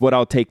 but like what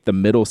I'll take the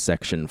middle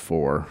section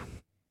for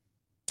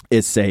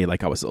is, say,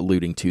 like I was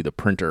alluding to the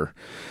printer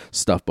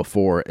stuff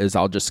before, is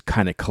I'll just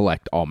kind of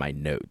collect all my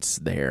notes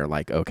there.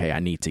 Like, okay, I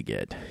need to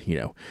get,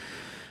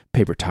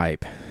 paper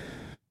type,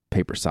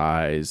 paper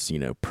size,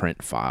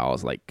 print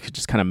files, like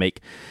just kind of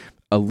make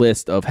a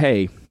list of,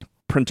 hey,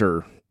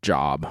 printer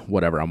job,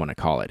 whatever I'm going to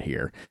call it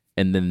here.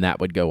 And then that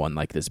would go on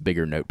like this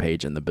bigger note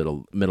page in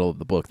the middle of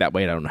the book. That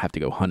way I don't have to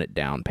go hunt it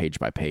down page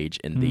by page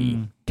in the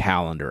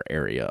calendar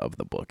area of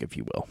the book, if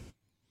you will.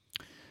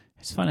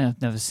 It's funny,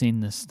 I've never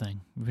seen this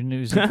thing. We've been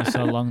using it for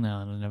so long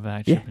now, and I've never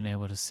actually been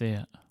able to see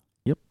it.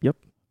 Yep.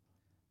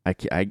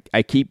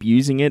 I keep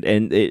using it,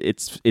 and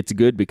it's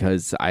good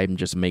because I'm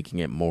just making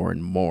it more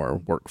and more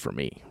work for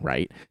me,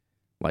 right?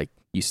 Like,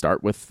 you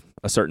start with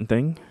a certain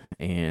thing,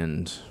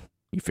 and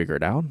You figure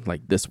it out.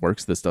 Like, this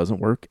works, this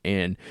doesn't work.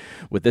 And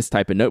with this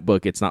type of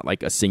notebook, it's not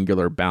like a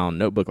singular bound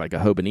notebook like a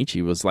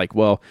Hobonichi was like,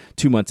 well,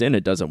 2 months in,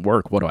 it doesn't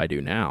work. What do I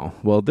do now?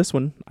 Well, this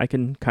one, I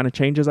can kind of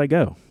change as I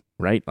go,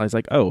 right? I was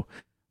like, oh,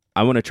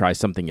 I want to try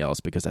something else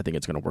because I think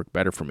it's going to work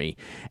better for me.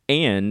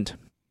 And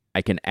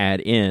I can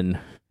add in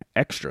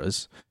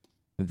extras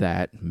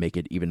that make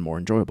it even more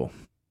enjoyable,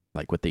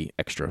 like with the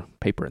extra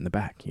paper in the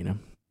back,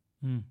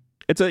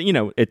 It's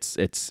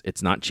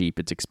it's not cheap,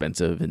 it's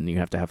expensive, and you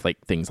have to have like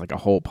things like a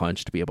hole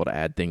punch to be able to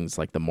add things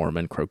like the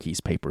Mormon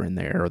Croquis paper in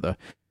there or the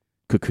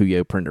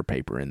Kikuyo printer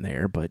paper in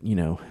there. But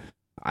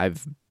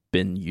I've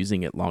been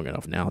using it long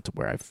enough now to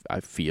where I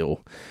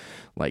feel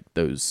like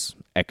those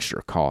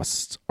extra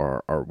costs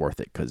are worth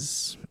it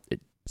because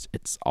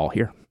it's all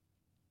here.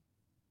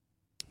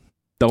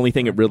 The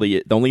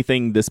only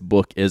thing this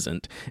book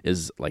isn't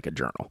is like a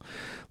journal.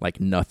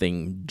 Like,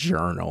 nothing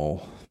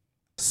journal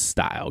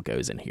style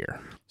goes in here.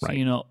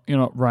 Right. So you're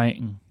not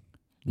writing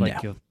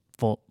like your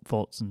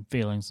thoughts and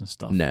feelings and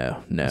stuff.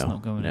 No. It's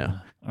not going in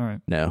there. All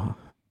right. No.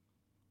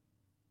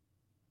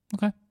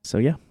 Okay. So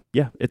yeah,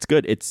 it's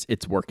good.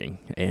 It's working,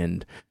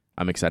 and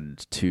I'm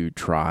excited to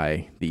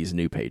try these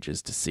new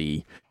pages to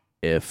see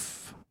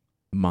if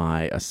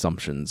my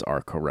assumptions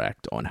are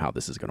correct on how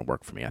this is going to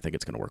work for me. I think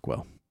it's going to work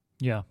well.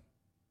 Yeah.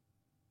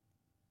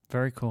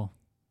 Very cool.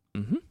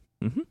 Mm-hmm.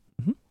 Mm-hmm.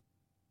 Mm-hmm.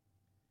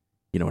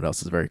 You know what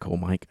else is very cool,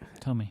 Mike?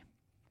 Tell me.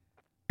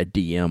 A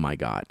DM I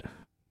got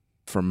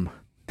from,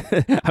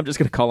 I'm just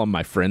going to call them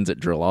my friends at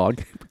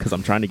Drillog because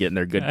I'm trying to get in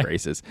their good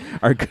graces.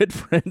 Our good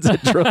friends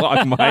at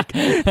Drillog, Mike.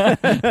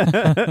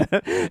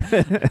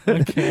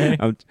 Okay.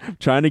 I'm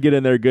trying to get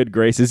in their good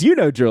graces. You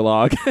know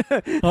Drillog.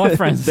 Our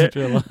friends at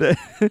Drillog.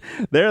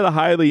 They're the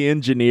highly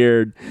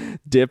engineered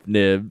dip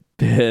nib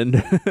pen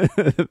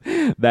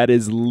that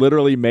is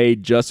literally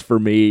made just for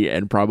me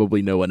and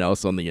probably no one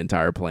else on the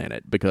entire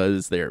planet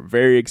because they're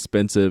very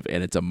expensive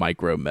and it's a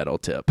micro metal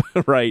tip,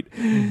 right?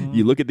 Mm-hmm.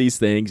 You look at these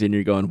things and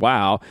you're going,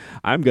 wow,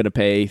 I'm going to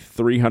pay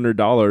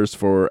 $300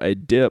 for a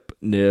dip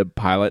nib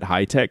Pilot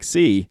Hi-Tech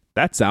C.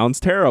 That sounds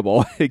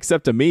terrible.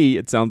 Except to me,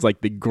 it sounds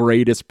like the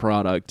greatest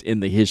product in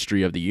the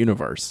history of the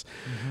universe.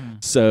 Mm-hmm.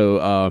 So,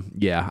 I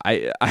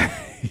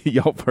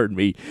y'all have heard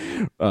me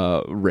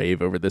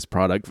rave over this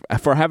product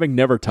for having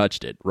never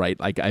touched it, right?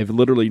 Like, I've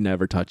literally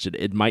never touched it.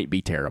 It might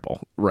be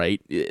terrible,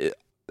 right?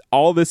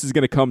 All this is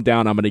going to come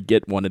down. I'm going to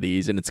get one of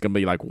these, and it's going to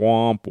be like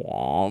womp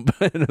womp,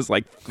 and it's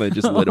like they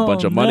just lit a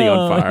bunch of money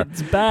on fire.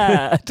 It's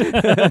bad.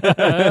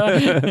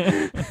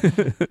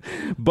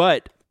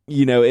 But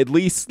at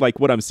least like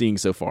what I'm seeing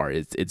so far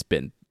is it's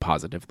been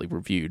positively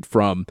reviewed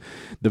from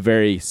the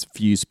very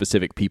few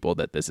specific people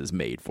that this is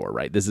made for,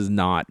 right? This is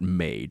not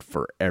made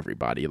for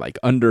everybody. Like,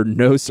 under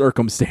no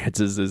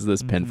circumstances is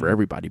this pen for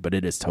everybody, but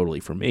it is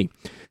totally for me.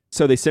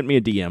 So they sent me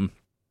a DM.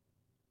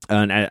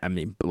 And I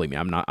mean, believe me,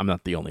 I'm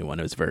not the only one.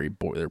 It was very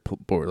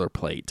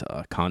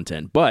boilerplate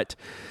content, but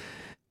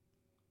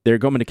they're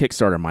going to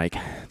Kickstarter, Mike.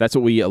 That's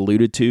what we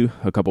alluded to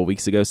a couple of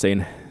weeks ago,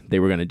 saying they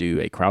were going to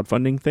do a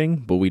crowdfunding thing,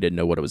 but we didn't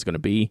know what it was going to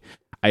be.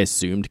 I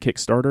assumed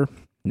Kickstarter.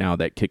 Now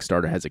that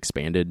Kickstarter has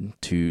expanded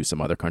to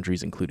some other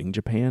countries, including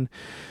Japan,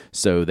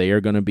 so they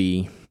are going to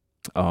be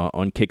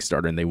on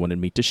Kickstarter, and they wanted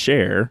me to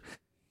share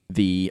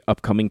the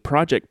upcoming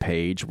project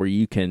page where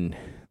you can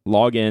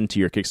log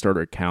into your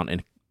Kickstarter account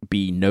and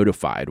be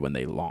notified when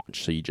they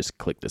launch. So you just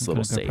click this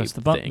little save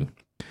thing.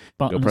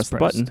 Go press the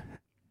button.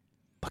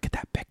 Look at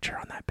that picture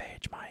on that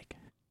page, Mike.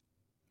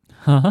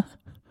 Huh?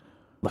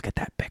 Look at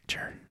that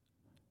picture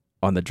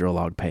on the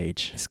Drillog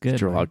page. It's good.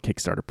 Drillog right?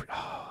 Kickstarter.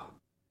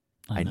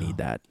 I need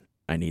that.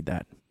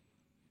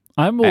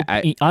 I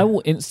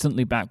will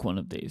instantly back one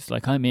of these.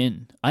 Like, I am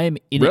in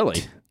really?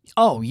 it.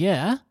 Oh,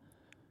 yeah.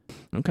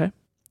 Okay.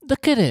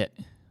 Look at it.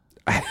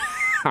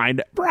 I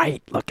know.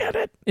 Right. Look at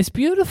it. It's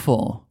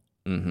beautiful.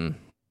 Mm-hmm.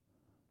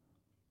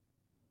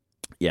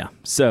 Yeah.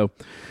 So,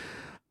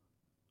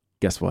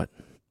 guess what?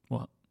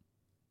 What?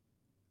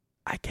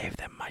 I gave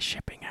them my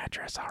shipping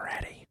address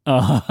already.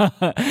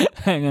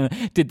 Hang on.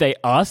 Did they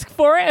ask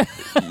for it?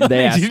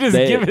 They asked, Did you just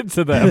give it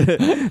to them?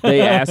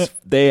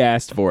 They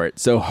asked for it.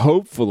 So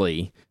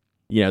hopefully,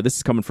 this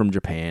is coming from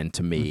Japan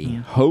to me.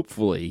 Mm-hmm.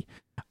 Hopefully,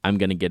 I'm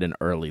going to get an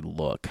early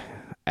look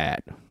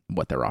at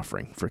what they're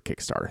offering for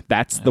Kickstarter.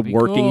 That's the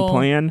working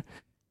plan.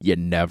 You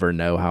never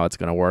know how it's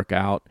going to work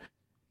out.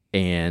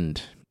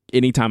 And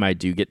anytime I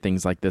do get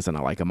things like this and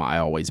I like them, I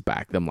always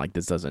back them. Like,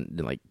 this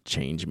doesn't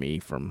change me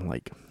from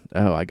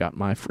oh, I got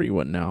my free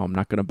one now, I'm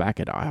not going to back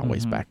it. I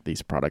always back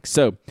these products.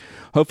 So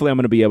hopefully I'm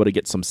going to be able to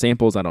get some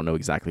samples. I don't know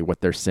exactly what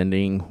they're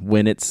sending,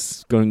 when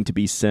it's going to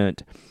be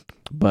sent,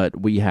 but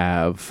we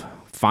have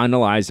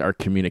finalized our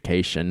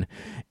communication,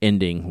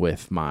 ending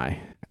with my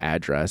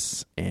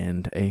address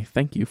and a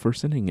thank you for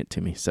sending it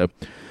to me. So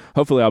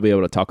hopefully I'll be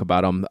able to talk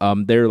about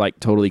them. They're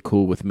totally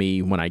cool with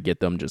me when I get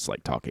them, just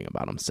talking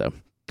about them. So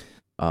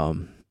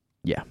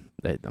yeah,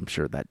 I'm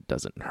sure that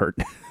doesn't hurt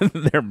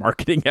their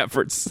marketing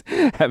efforts,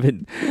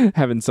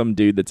 having some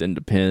dude that's in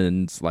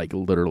Depends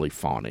literally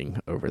fawning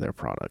over their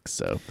products.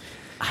 So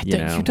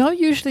you don't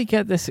usually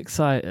get this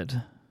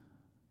excited.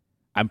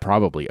 I'm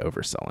probably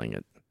overselling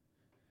it.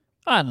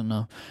 I don't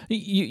know.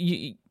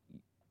 You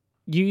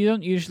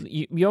don't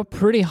usually. You're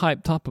pretty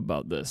hyped up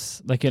about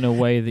this, like in a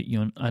way that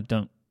you're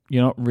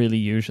not really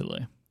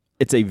usually.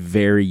 It's a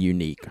very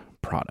unique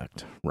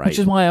product, right? Which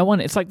is why I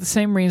want it. It's like the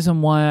same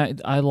reason why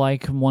I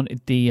like and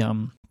wanted the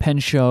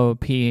Penshow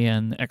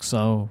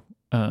PNXO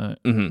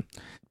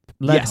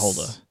LED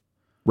holder.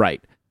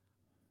 Right.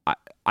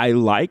 I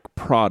like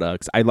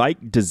products. I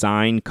like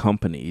design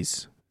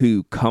companies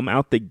who come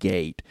out the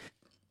gate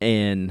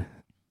and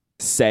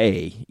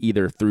say,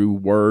 either through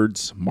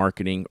words,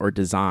 marketing, or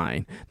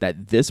design,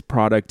 that this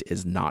product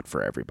is not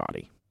for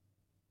everybody.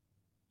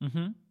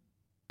 Mm-hmm.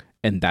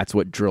 And that's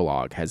what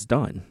Drillog has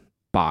done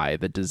by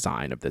the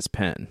design of this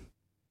pen.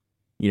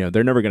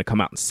 They're never going to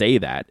come out and say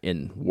that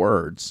in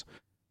words,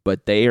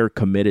 but they are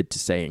committed to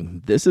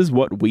saying, this is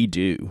what we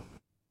do.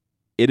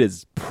 It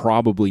is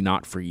probably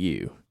not for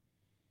you,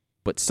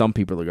 but some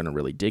people are going to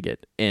really dig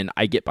it. And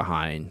I get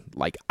behind,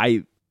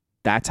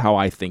 that's how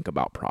I think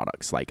about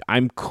products. Like,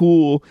 I'm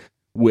cool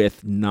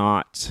with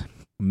not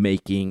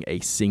making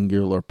a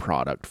singular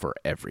product for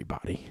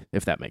everybody,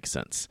 if that makes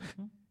sense.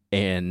 Mm-hmm.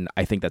 And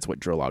I think that's what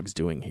Drillog's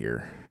doing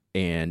here.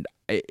 And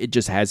it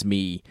just has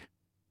me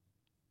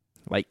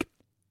like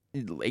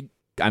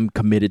I'm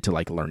committed to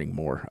learning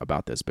more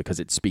about this, because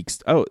it speaks.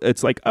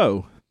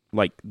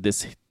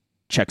 This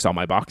checks all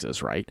my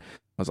boxes, right? I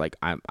was like,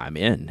 I'm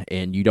in.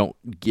 And you don't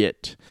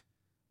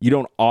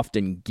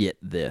often get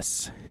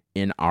this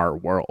in our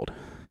world,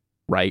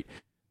 right?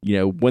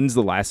 When's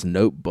the last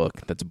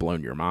notebook that's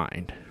blown your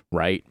mind,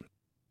 right?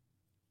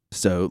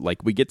 So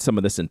we get some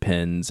of this in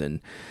pens and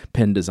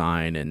pen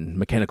design and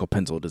mechanical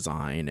pencil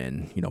design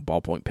and,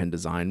 ballpoint pen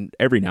design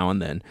every now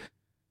and then.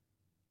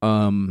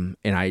 And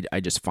I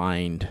just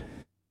find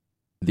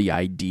the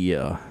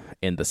idea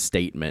and the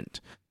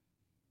statement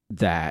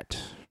that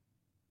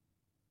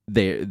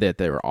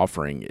they're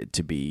offering it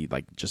to be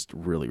just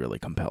really, really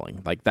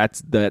compelling.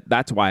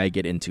 That's why I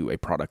get into a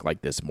product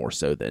like this more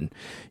so than,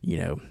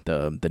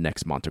 the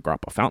next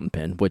Montegrappa fountain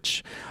pen,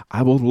 which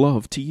I will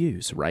love to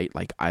use, right?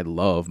 I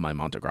love my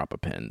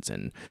Montegrappa pens,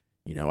 and,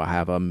 I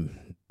have a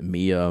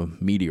Mia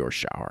Meteor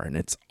Shower, and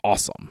it's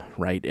awesome,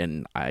 right?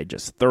 And I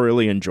just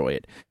thoroughly enjoy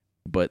it.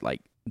 But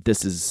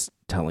this is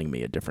telling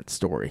me a different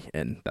story,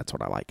 and that's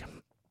what I like.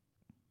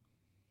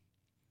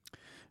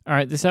 All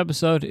right, this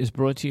episode is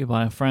brought to you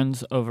by our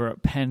friends over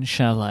at Pen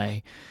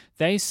Chalet.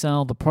 They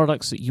sell the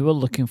products that you are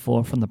looking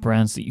for from the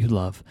brands that you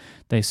love.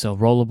 They sell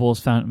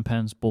rollerballs, fountain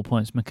pens,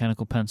 ballpoints,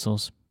 mechanical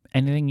pencils,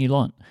 anything you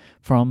want,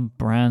 from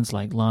brands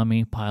like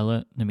Lamy,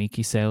 Pilot,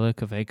 Namiki Sailor,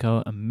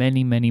 Kaweco, and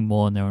many, many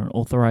more, and they're an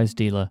authorized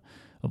dealer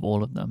of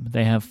all of them.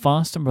 They have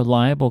fast and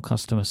reliable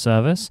customer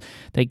service.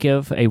 They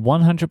give a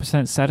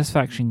 100%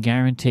 satisfaction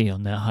guarantee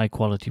on their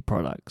high-quality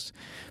products.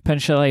 Pen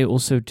Chalet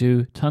also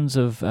do tons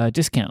of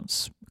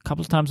discounts. A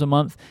couple of times a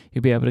month,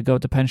 you'll be able to go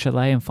to Pen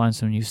Chalet and find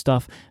some new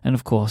stuff. And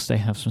of course, they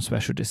have some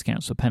special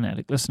discounts for Pen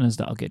Addict listeners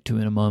that I'll get to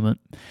in a moment.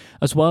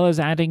 As well as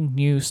adding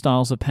new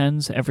styles of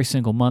pens every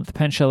single month,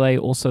 Pen Chalet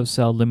also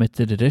sell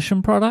limited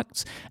edition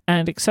products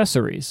and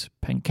accessories.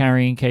 Pen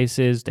carrying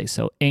cases, they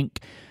sell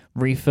ink,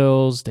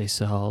 refills, they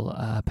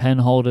sell pen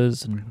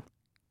holders and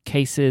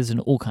cases and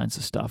all kinds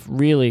of stuff.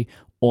 Really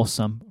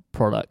awesome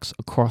products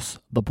across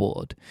the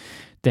board.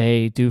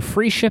 They do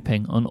free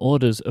shipping on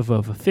orders of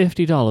over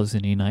 $50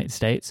 in the United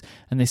States,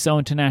 and they sell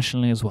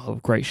internationally as well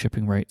with great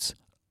shipping rates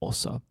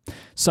also.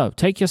 So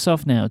take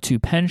yourself now to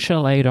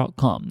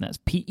penchalet.com. That's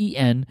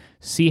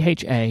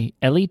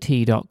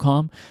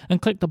penchalet.com,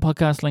 and click the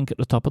podcast link at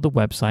the top of the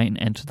website and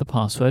enter the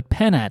password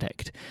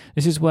PenAddict.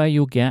 This is where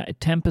you'll get a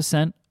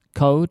 10%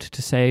 code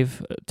to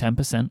save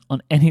 10%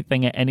 on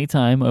anything at any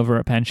time over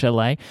at Pen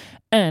Chalet,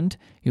 and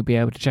you'll be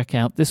able to check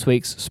out this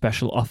week's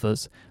special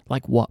offers.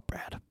 Like what,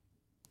 Brad?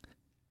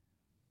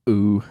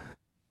 Ooh,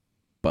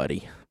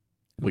 buddy.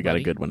 We got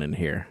a good one in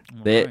here.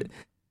 Right.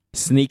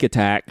 Sneak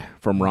attack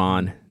from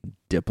Ron,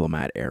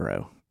 Diplomat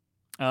Arrow.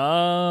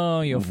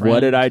 Oh, your friend. What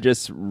did I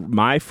just...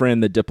 My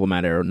friend, the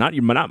Diplomat Arrow. Not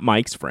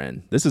Mike's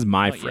friend. This is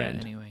my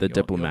friend, anyway, the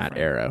Diplomat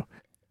Arrow.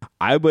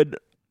 I would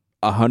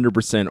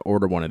 100%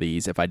 order one of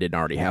these if I didn't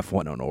already have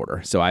one on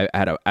order. So I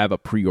have a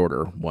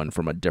pre-order one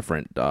from a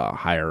different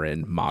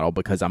higher-end model,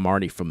 because I'm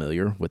already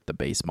familiar with the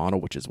base model,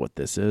 which is what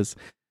this is.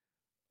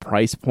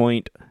 Price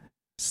point...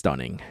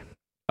 stunning.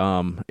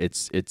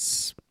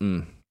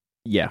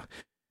 Yeah.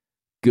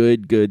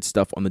 Good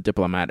stuff on the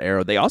Diplomat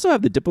Arrow. They also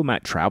have the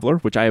Diplomat Traveler,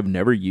 which I have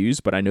never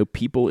used, but I know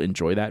people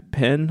enjoy that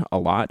pen a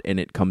lot, and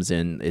it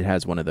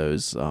has one of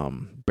those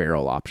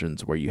barrel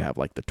options where you have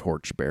the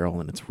torch barrel,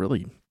 and it's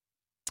really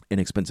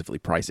inexpensively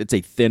priced. It's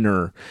a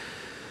thinner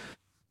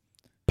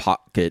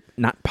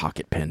not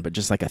pocket pen, but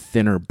just a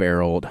thinner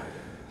barreled,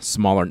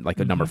 smaller,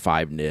 a number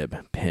 5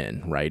 nib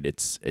pen, right?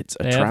 It's a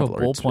they Traveler.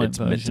 Have a ballpoint it's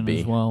version meant to be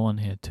as well on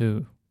here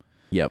too.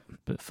 Yep.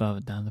 But further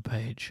down the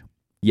page.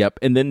 Yep.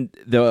 And then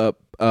the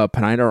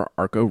Pineider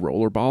Arco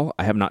Rollerball,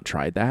 I have not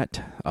tried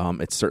that.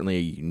 It's certainly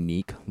a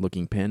unique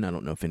looking pen. I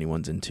don't know if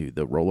anyone's into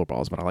the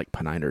rollerballs, but I like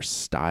Pineider's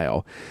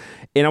style.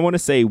 And I want to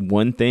say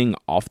one thing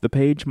off the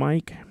page,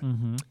 Mike.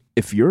 Mm-hmm.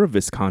 if you're a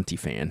Visconti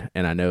fan,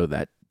 and I know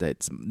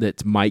that's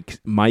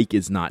Mike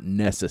is not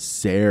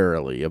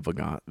necessarily a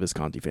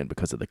Visconti fan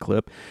because of the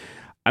clip.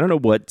 I don't know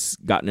what's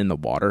gotten in the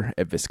water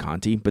at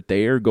Visconti, but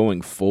they are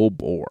going full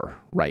bore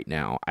right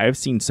now. I've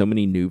seen so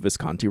many new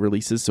Visconti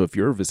releases. So if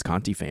you're a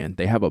Visconti fan,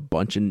 they have a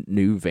bunch of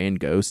new Van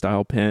Gogh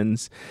style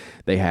pens.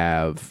 They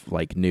have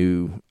like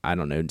new, I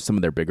don't know, some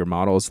of their bigger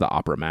models, the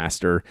Opera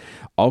Master,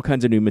 all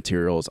kinds of new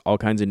materials, all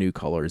kinds of new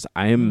colors.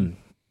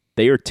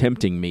 They are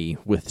tempting me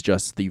with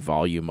just the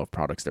volume of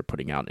products they're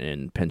putting out,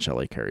 and Pen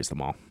Chalet carries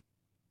them all.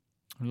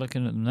 I'm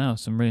looking at them now.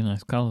 Some really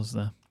nice colors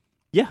there.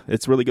 Yeah,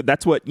 it's really good.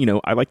 That's what,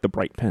 I like the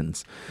bright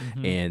pens.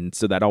 Mm-hmm. And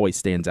so that always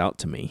stands out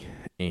to me.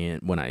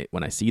 And when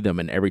I see them,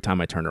 and every time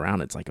I turn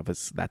around, it's like,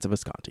 that's a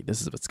Visconti. This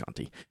is a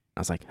Visconti.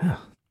 I was like,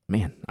 oh,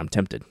 man, I'm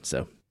tempted.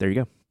 So there you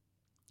go.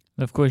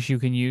 Of course, you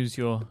can use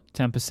your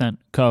 10%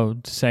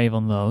 code to save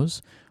on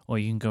those, or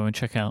you can go and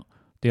check out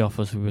the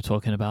offers we were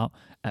talking about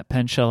at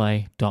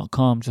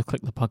penchalet.com. Just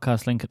click the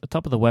podcast link at the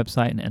top of the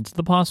website and enter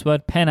the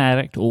password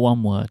PenAddict, or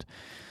one word.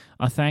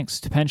 Our thanks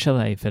to Pen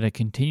Chalet for their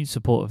continued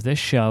support of this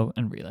show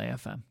and Relay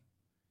FM.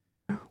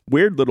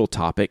 Weird little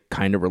topic,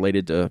 kind of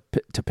related to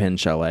Pen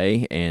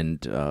Chalet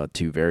and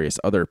to various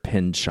other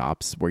pen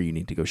shops where you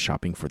need to go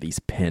shopping for these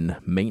pen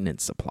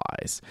maintenance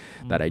supplies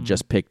that I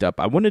just picked up.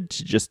 I wanted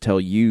to just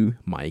tell you,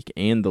 Mike,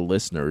 and the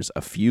listeners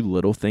a few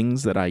little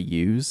things that I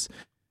use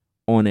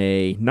on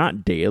a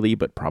not daily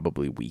but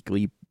probably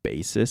weekly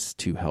basis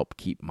to help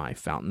keep my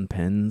fountain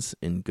pens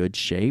in good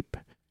shape.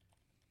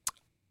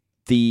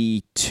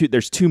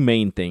 There's two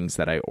main things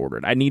that I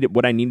ordered.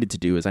 What I needed to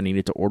do is I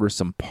needed to order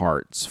some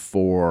parts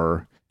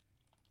for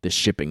the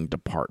shipping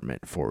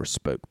department for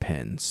Spoke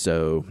pens.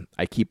 So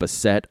I keep a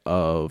set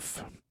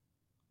of,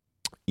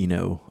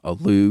 a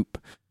loop,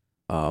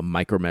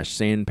 micro mesh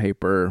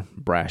sandpaper,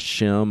 brass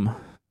shim,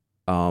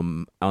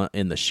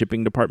 in the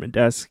shipping department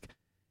desk,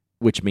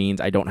 which means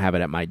I don't have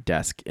it at my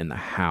desk in the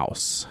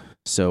house.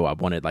 So I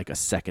wanted like a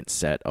second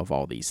set of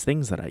all these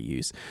things that I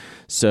use.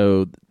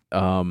 So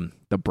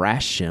the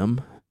brass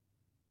shim,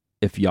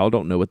 if y'all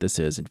don't know what this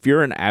is, if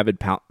you're an avid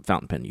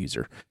fountain pen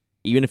user,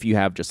 even if you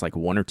have just like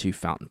one or two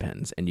fountain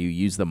pens and you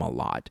use them a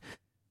lot,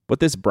 what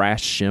this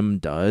brass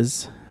shim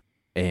does,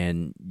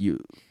 and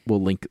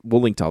we'll link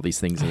to all these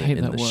things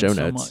in the show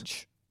notes. So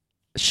much.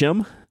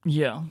 Shim?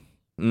 Yeah.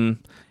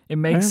 It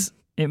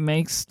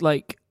makes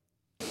like,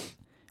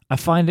 I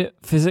find it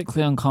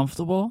physically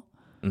uncomfortable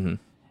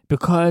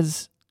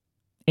because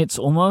it's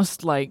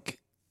almost like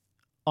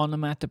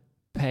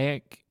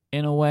onomatopoeic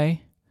in a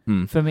way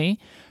for me,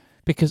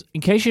 because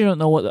in case you don't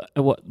know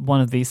what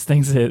one of these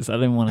things is, I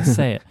didn't want to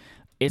say it.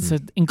 It's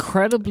an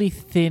incredibly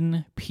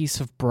thin piece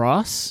of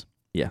brass.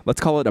 Yeah, let's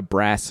call it a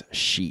brass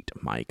sheet,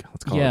 Mike.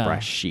 Let's call it a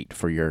brass sheet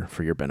for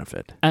your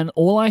benefit. And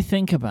all I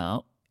think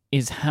about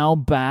is how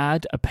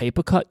bad a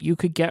paper cut you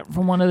could get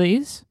from one of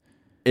these.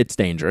 It's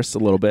dangerous a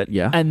little bit,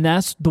 yeah. And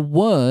that's the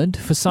word,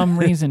 for some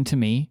reason to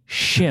me,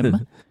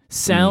 shim,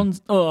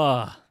 sounds...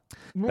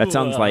 That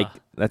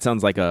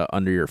sounds like a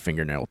under your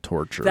fingernail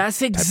torture.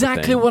 That's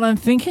exactly what I'm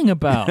thinking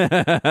about.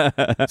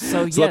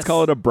 So let's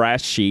call it a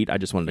brass sheet. I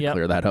just wanted to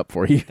clear that up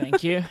for you.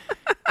 Thank you.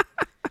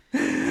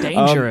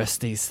 Dangerous,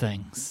 these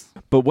things.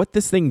 But what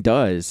this thing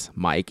does,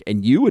 Mike,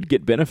 and you would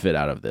get benefit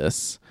out of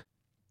this.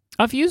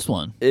 I've used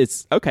one.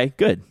 It's okay,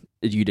 good.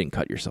 You didn't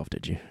cut yourself,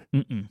 did you?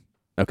 Mm-mm.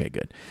 Okay,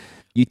 good.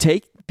 You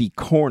take the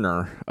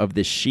corner of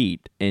this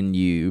sheet and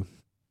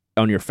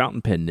on your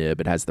fountain pen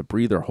nib, it has the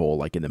breather hole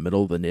like in the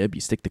middle of the nib.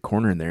 You stick the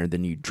corner in there and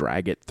then you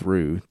drag it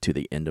through to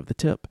the end of the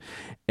tip.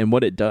 And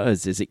what it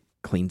does is it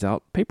cleans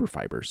out paper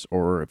fibers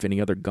or if any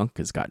other gunk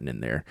has gotten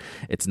in there.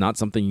 It's not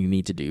something you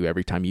need to do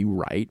every time you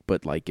write,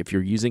 but like if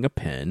you're using a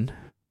pen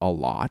a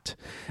lot,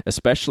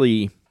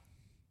 especially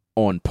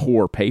on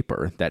poor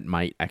paper that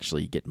might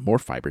actually get more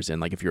fibers in,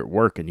 like if you're at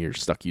work and you're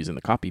stuck using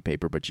the copy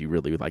paper, but you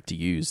really would like to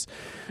use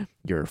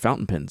your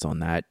fountain pens on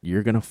that,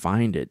 you're going to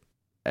find it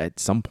at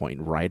some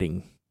point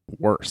writing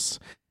worse.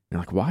 And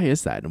you're like, why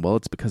is that? And well,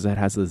 it's because that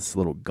has this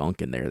little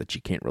gunk in there that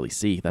you can't really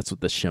see. That's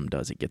what the shim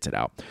does. It gets it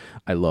out.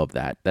 I love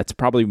that. That's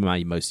probably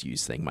my most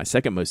used thing. My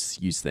second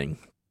most used thing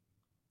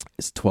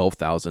is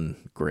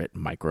 12,000 grit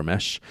micro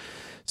mesh.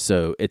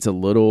 So it's a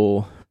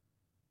little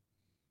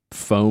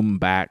foam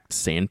backed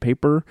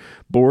sandpaper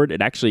board.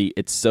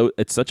 It's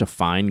such a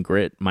fine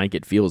grit, Mike,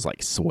 it feels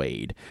like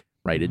suede.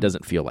 Right? It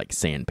doesn't feel like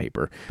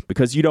sandpaper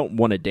because you don't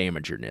want to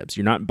damage your nibs.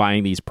 You're not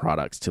buying these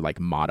products to like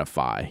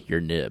modify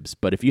your nibs.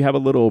 But if you have a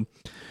little,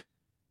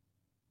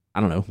 I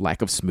don't know,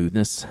 lack of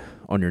smoothness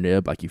on your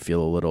nib, like you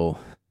feel a little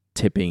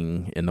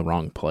tipping in the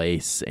wrong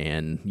place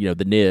and,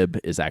 the nib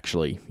is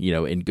actually,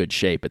 in good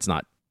shape. It's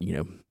not,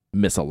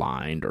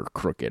 misaligned or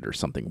crooked or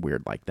something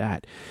weird like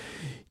that.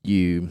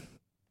 You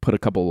put a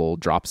couple little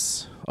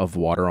drops of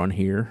water on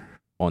here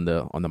on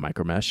the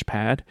micro mesh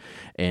pad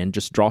and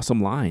just draw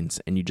some lines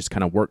and you just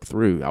kind of work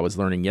through. I was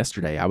learning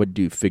yesterday, I would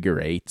do figure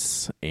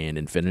eights and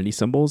infinity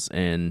symbols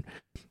and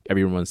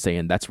everyone's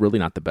saying that's really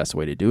not the best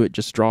way to do it.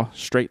 Just draw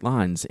straight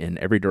lines in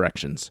every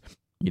directions.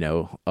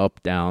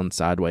 up, down,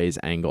 sideways,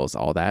 angles,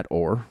 all that,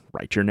 or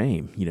write your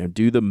name.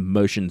 Do the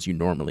motions you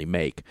normally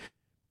make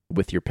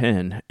with your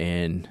pen,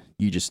 and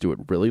you just do it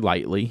really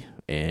lightly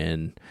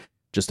and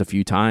just a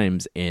few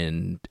times,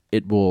 and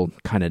it will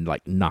kind of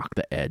like knock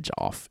the edge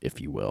off,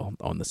 if you will,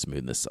 on the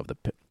smoothness of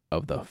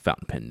the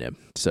fountain pen nib.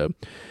 So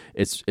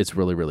it's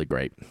really, really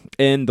great.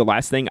 And the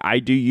last thing, I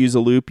do use a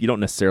loop. You don't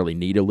necessarily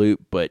need a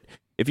loop, but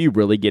if you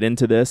really get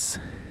into this,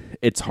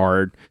 it's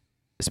hard,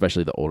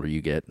 especially the older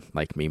you get,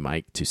 like me,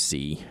 Mike, to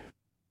see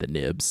the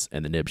nibs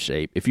and the nib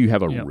shape if you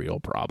have a real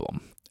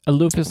problem. A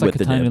loop is like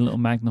a tiny little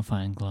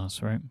magnifying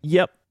glass, right?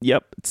 Yep.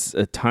 It's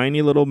a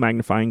tiny little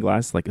magnifying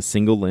glass, like a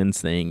single lens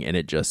thing, and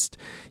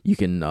you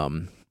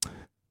can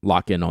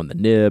lock in on the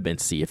nib and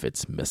see if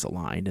it's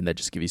misaligned, and that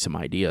just gives you some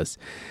ideas.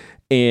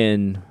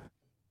 And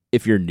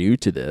if you're new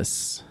to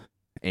this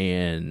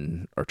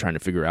and are trying to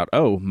figure out,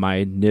 oh,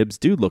 my nibs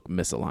do look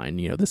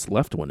misaligned, this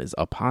left one is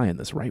up high and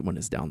this right one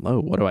is down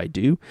low, what do I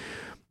do?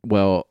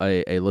 Well,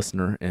 a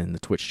listener in the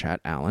Twitch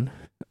chat, Alan,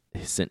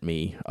 sent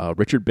me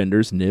Richard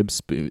Bender's nib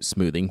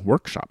smoothing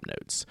workshop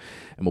notes,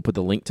 and we'll put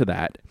the link to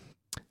that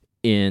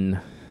in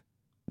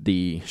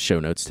the show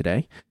notes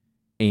today,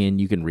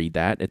 and you can read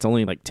that. It's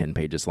only like 10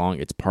 pages long.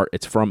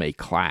 It's from a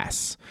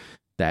class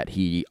that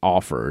he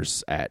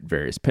offers at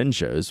various pen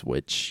shows,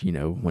 which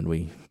when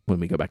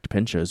we go back to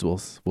pen shows,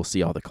 we'll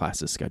see all the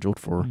classes scheduled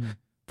for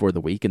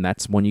the week, and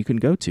that's one you can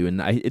go to.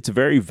 And it's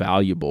very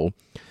valuable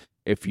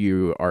if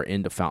you are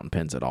into fountain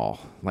pens at all.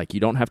 Like, you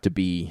don't have to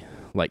be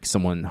like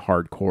someone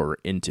hardcore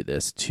into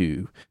this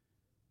to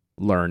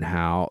learn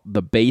how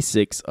the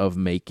basics of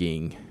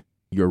making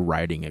your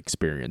writing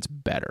experience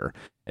better.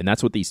 And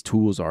that's what these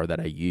tools are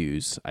that I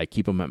use. I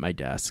keep them at my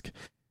desk,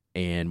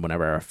 and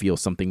whenever I feel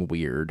something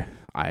weird,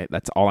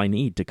 that's all I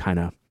need to kind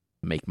of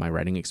make my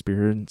writing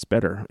experience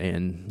better.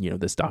 And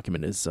this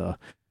document is a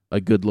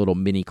good little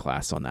mini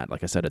class on that.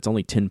 Like I said, it's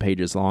only 10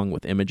 pages long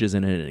with images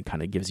in it, and it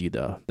kind of gives you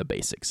the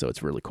basics. So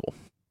it's really cool.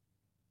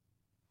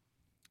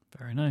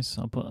 Very nice.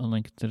 I'll put a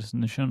link to this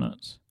in the show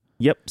notes.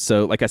 Yep.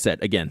 So like I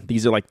said, again,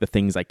 these are like the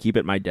things I keep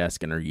at my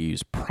desk and are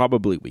used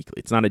probably weekly.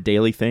 It's not a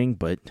daily thing,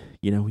 but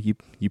you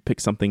pick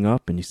something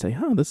up and you say,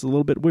 oh, this is a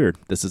little bit weird.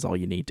 This is all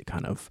you need to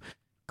kind of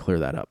clear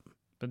that up.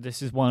 But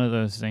this is one of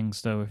those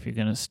things, though, if you're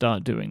going to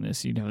start doing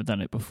this, you've never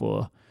done it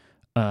before,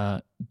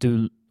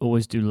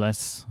 always do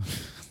less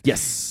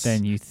yes.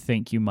 than you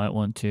think you might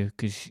want to,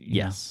 because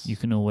you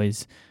can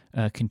always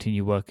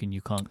continue working.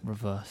 You can't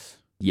reverse.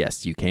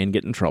 Yes, you can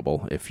get in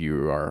trouble if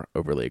you are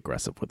overly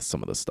aggressive with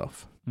some of the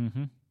stuff.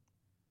 Mm-hmm. All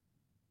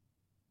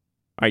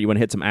right, you want to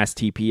hit some Ask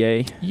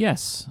TPA?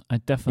 Yes, I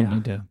definitely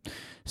do.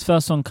 This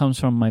first one comes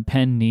from My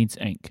Pen Needs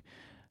Ink.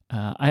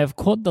 I have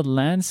caught the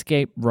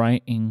landscape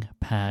writing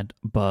pad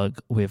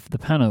bug with the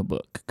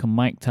PanoBook. Can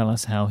Mike tell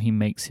us how he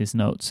makes his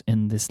notes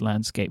in this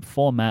landscape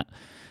format?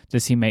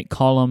 Does he make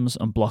columns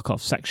and block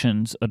off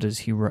sections, or does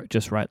he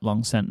just write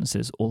long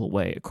sentences all the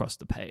way across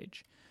the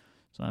page?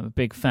 So I'm a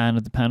big fan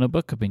of the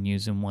PanoBook. I've been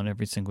using one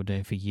every single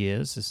day for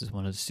years. This is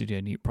one of the Studio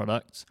Neat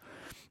products.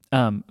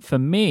 For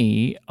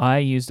me, I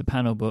use the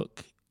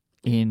PanoBook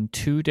in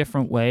two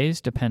different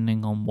ways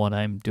depending on what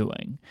I'm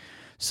doing.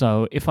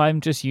 So if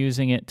I'm just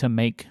using it to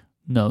make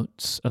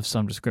notes of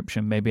some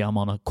description, maybe I'm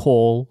on a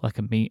call, like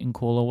a meeting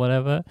call or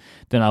whatever,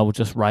 then I will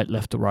just write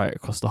left to right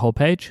across the whole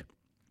page.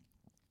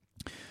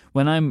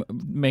 When I'm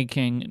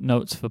making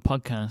notes for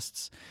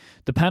podcasts,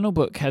 the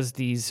PanoBook has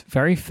these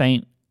very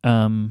faint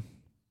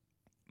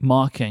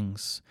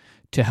markings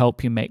to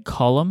help you make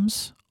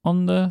columns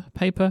on the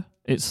paper.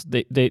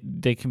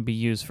 They can be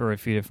used for a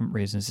few different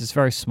reasons. It's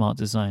very smart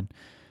design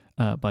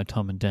by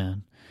Tom and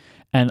Dan.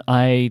 And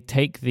I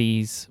take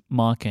these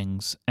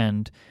markings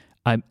and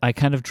I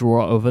kind of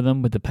draw over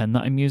them with the pen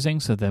that I'm using,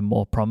 so they're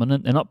more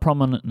prominent. They're not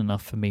prominent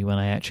enough for me when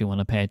I actually want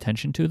to pay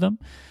attention to them.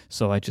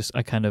 So I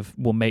kind of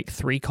will make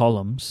 3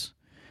 columns,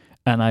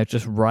 and I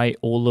just write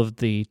all of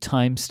the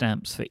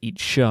timestamps for each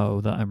show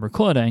that I'm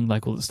recording,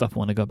 like all the stuff I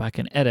want to go back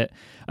and edit.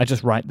 I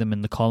just write them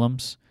in the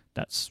columns.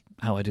 That's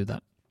how I do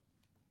that.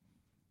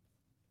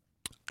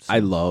 So. I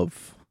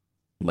love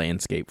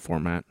landscape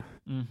format.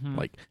 Mm-hmm.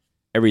 Like,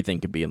 everything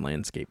could be in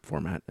landscape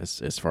format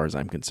as far as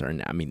I'm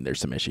concerned. I mean, there's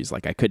some issues.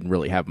 Like, I couldn't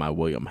really have my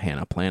William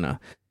Hanna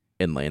Plana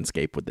in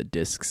landscape with the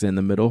discs in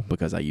the middle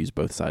because I use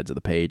both sides of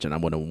the page, and I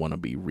wouldn't want to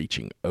be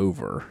reaching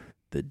over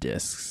the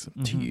discs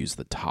to use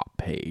the top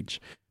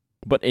page.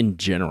 But in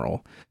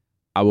general,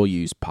 I will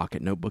use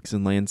pocket notebooks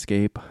in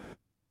landscape.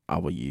 I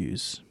will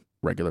use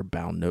regular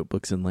bound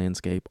notebooks in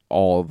landscape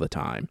all the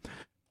time.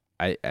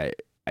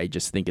 I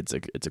just think it's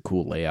a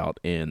cool layout.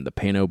 In the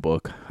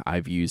PanoBook,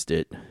 I've used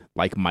it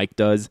like Mike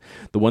does.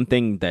 The one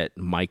thing that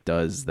Mike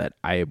does that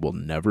I will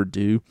never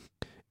do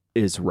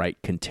is write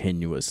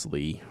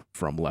continuously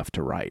from left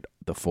to right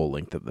the full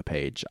length of the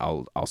page.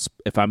 I'll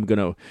if I'm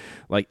gonna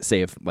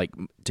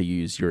to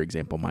use your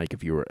example, Mike,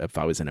 if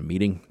I was in a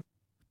meeting,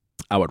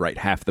 I would write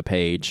half the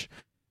page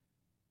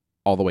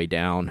all the way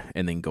down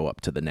and then go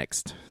up to the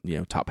next,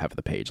 top half of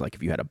the page. Like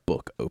if you had a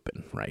book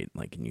open, right?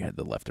 Like, and you had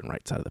the left and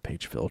right side of the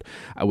page filled.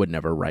 I would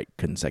never write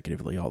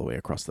consecutively all the way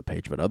across the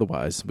page, but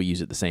otherwise we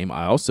use it the same.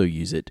 I also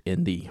use it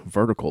in the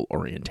vertical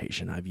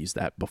orientation. I've used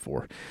that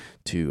before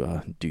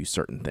to do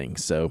certain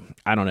things. So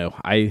I don't know.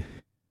 I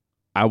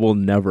will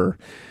never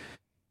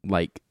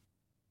like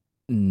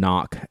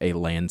knock a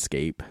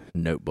landscape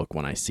notebook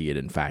when I see it.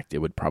 In fact, it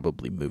would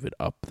probably move it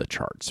up the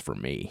charts for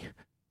me,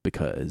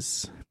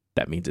 because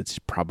that means it's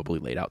probably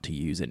laid out to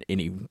use in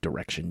any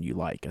direction you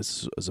like,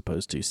 as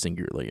opposed to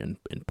singularly in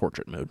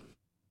portrait mode.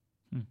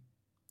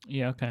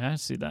 Yeah, okay, I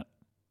see that.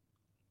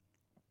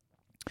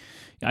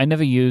 I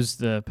never use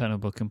the pen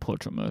book in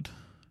portrait mode,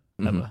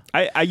 ever.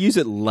 I use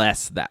it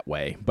less that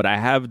way, but I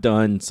have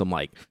done some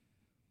like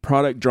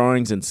product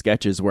drawings and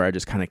sketches where I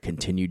just kind of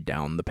continued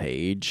down the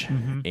page,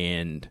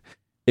 and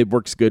it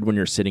works good when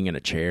you're sitting in a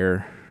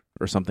chair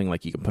or something.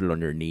 Like you can put it on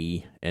your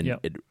knee and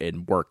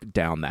and work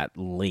down that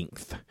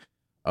length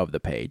of the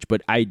page.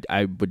 But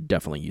I would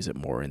definitely use it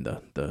more in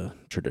the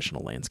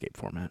traditional landscape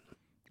format.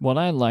 What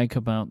I like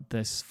about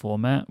this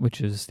format,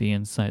 which is the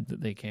insight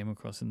that they came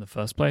across in the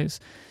first place,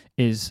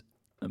 is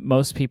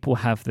most people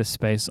have this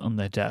space on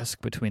their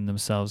desk between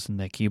themselves and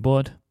their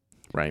keyboard.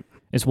 Right.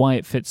 It's why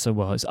it fits so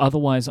well. It's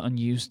otherwise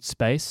unused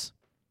space.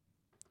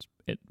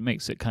 It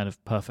makes it kind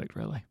of perfect,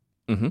 really.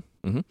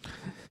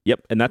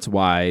 Yep, and that's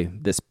why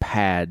this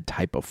pad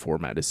type of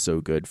format is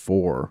so good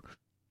for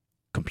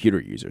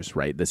computer users,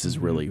 right? This is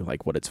really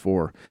like what it's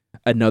for.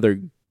 Another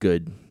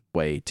good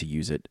way to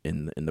use it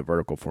in the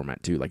vertical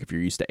format too. Like if you're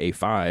used to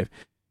A5,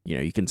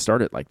 you can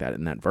start it like that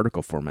in that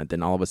vertical format.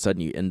 Then all of a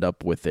sudden you end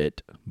up with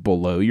it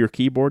below your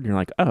keyboard. And you're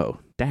like, oh,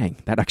 dang,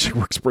 that actually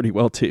works pretty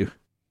well too.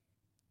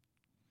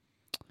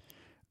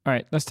 All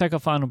right, let's take a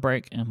final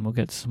break and we'll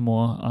get some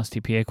more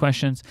AskTPA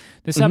questions.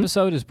 This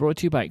episode is brought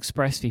to you by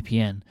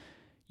ExpressVPN.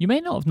 You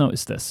may not have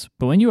noticed this,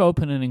 but when you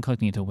open an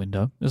incognito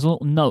window, there's a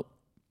little note,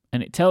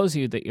 and it tells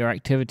you that your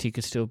activity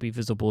could still be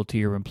visible to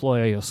your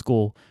employer, your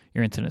school,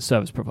 your internet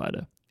service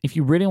provider. If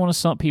you really want to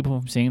stop people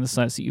from seeing the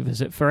sites that you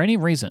visit for any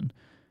reason,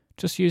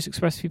 just use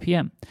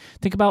ExpressVPN.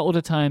 Think about all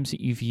the times that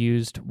you've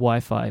used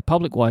Wi-Fi,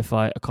 public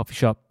Wi-Fi, a coffee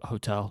shop, a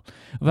hotel.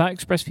 Without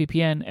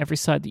ExpressVPN, every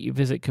site that you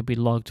visit could be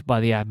logged by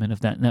the admin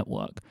of that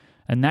network.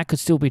 And that could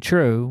still be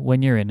true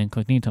when you're in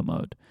incognito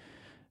mode.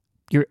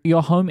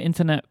 Your home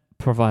internet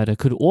provider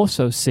could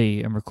also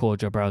see and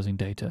record your browsing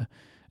data.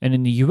 And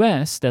in the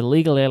US, they're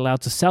legally allowed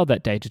to sell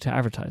that data to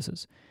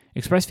advertisers.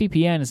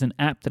 ExpressVPN is an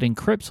app that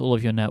encrypts all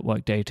of your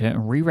network data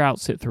and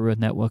reroutes it through a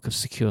network of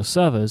secure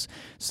servers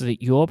so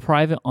that your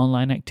private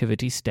online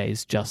activity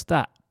stays just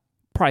that,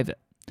 private.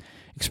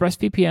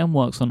 ExpressVPN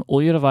works on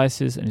all your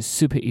devices and is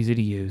super easy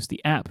to use.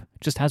 The app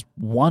just has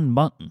one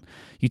button.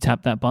 You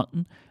tap that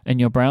button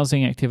and your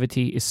browsing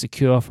activity is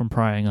secure from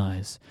prying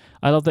eyes.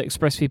 I love that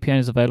ExpressVPN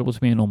is available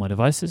to me on all my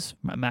devices,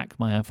 my Mac,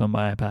 my iPhone,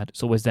 my iPad.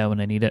 It's always there when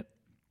I need it.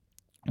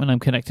 When I'm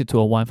connected to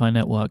a Wi-Fi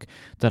network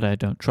that I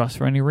don't trust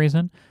for any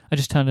reason, I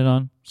just turn it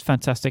on. It's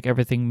fantastic.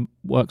 Everything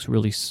works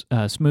really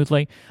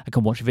smoothly. I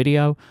can watch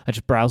video. I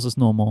just browse as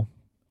normal.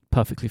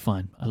 Perfectly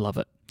fine. I love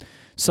it.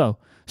 So,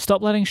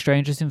 stop letting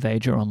strangers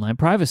invade your online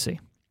privacy.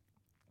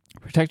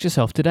 Protect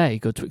yourself today.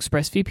 Go to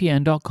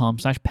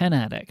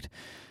expressvpn.com/penaddict.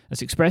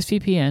 That's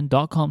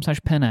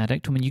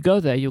expressvpn.com/penaddict. And when you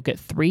go there, you'll get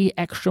 3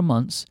 extra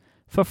months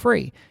for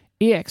free.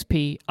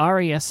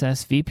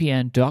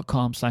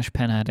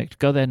 expressvpn.com/penaddict.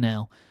 Go there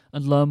now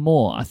and learn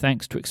more. Our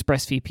thanks to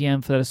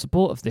ExpressVPN for their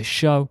support of this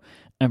show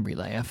and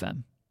Relay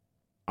FM.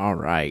 All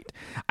right.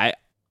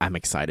 I'm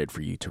excited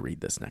for you to read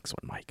this next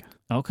one, Mike.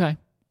 Okay.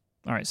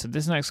 All right, so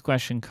this next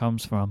question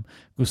comes from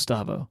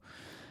Gustavo.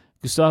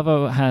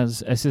 Gustavo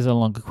this is a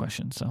longer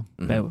question, so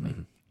bear with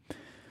me.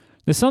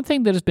 There's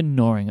something that has been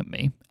gnawing at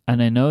me,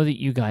 and I know that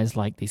you guys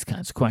like these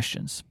kinds of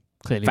questions.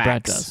 Clearly, Facts.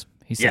 Brad does.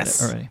 He said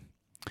it already.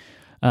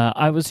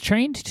 I was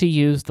trained to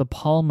use the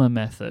Palmer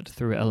method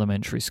through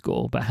elementary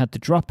school, but had to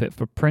drop it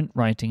for print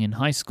writing in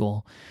high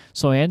school,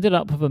 so I ended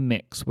up with a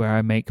mix where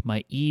I make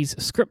my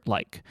E's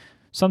script-like,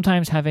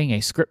 sometimes having a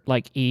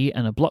script-like E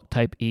and a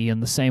block-type E in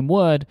the same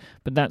word,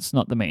 but that's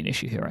not the main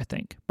issue here, I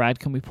think.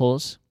 Brad, can we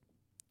pause?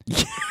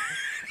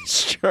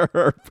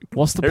 Sure.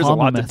 What's the There's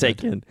Palmer a lot method? to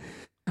take in.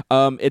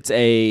 It's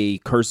a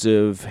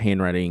cursive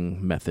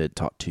handwriting method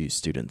taught to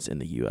students in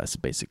the U.S.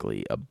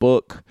 Basically, a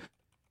book,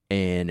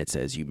 and it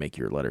says you make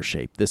your letter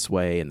shape this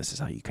way, and this is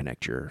how you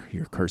connect your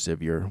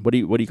cursive. Your what do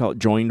you call it?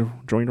 Joined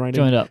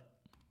writing.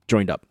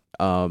 Joined up.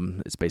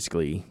 It's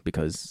basically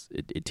because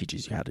it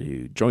teaches you how to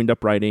do joined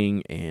up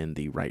writing and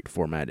the right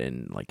format,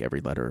 and like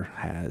every letter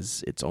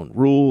has its own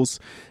rules,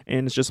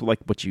 and it's just like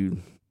what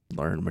you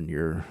learn when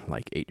you're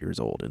like 8 years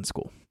old in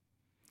school.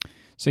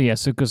 So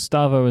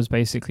Gustavo has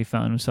basically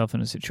found himself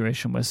in a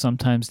situation where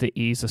sometimes the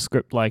E's are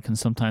script-like and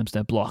sometimes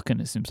they're block, and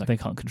it seems like they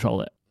can't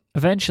control it.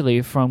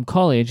 Eventually, from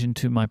college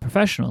into my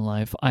professional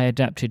life, I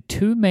adapted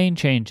 2 main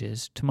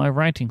changes to my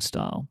writing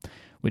style,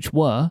 which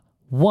were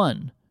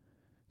 1,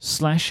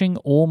 slashing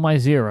all my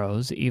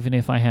zeros, even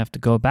if I have to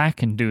go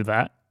back and do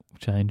that,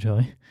 which I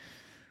enjoy.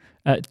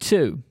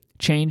 2,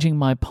 changing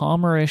my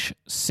Palmerish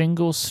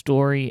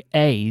single-story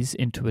A's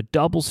into a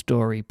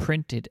double-story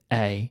printed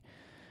A.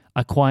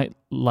 I quite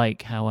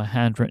like how a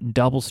handwritten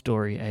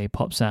double-story A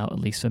pops out, at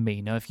least for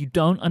me. Now, if you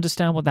don't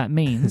understand what that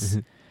means,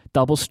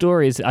 double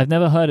stories, I've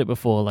never heard it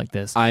before like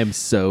this. I am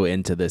so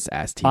into this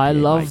STPA. I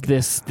love Mike.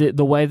 this,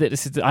 the way that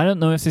this is. I don't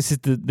know if this is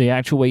the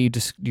actual way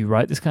you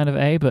write this kind of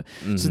A, but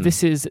so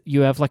this is,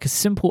 you have like a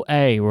simple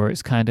A where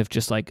it's kind of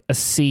just like a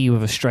C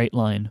with a straight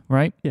line,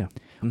 right? Yeah.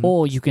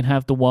 Or you can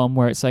have the one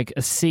where it's like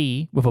a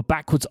C with a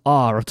backwards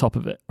R on top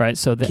of it, right?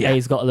 So the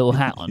A's got a little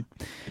hat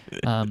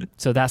on.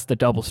 So that's the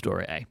double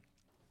story A.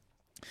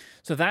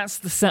 So that's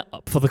the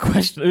setup for the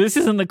question. This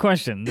isn't the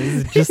question.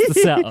 This is just the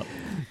setup.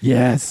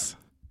 Yes.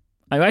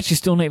 I'm actually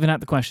still not even at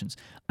the questions.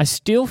 I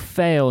still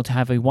fail to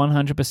have a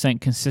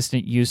 100%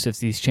 consistent use of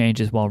these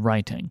changes while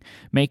writing,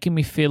 making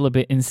me feel a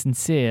bit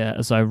insincere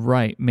as I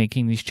write,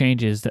 making these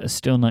changes that are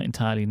still not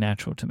entirely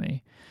natural to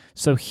me.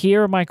 So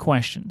here are my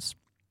questions.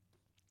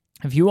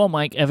 Have you or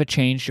Mike ever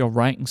changed your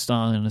writing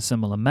style in a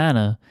similar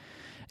manner?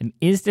 And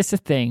is this a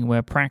thing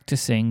where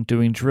practicing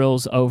doing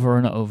drills over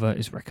and over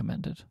is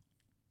recommended?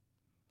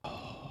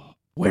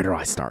 Where do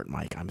I start,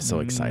 Mike? I'm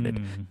so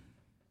excited.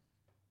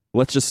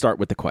 Let's just start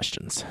with the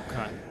questions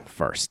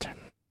first.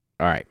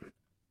 All right.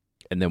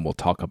 And then we'll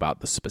talk about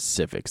the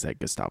specifics that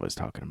Gustavo's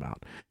talking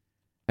about.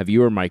 Have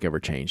you or Mike ever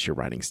changed your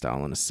writing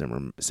style in a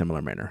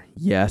similar manner?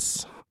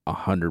 Yes,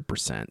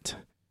 100%.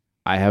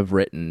 I have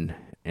written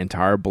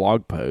entire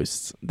blog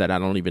posts that I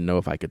don't even know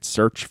if I could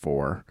search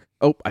for.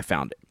 Oh, I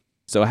found it.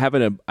 So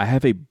I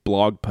have a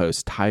blog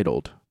post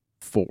titled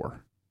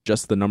 4,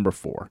 just the number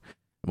 4.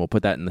 And we'll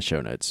put that in the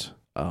show notes,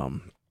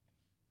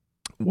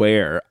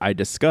 where I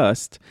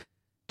discussed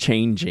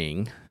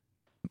changing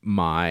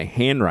my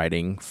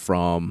handwriting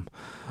from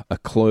a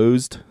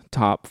closed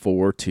top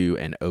 4 to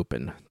an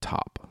open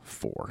top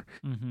 4.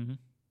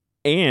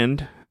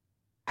 And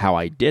how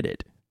I did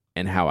it.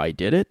 And how I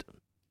did it,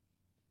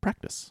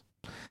 practice.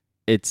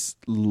 It's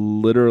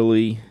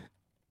literally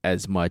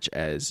as much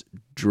as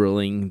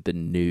drilling the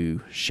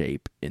new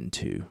shape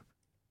into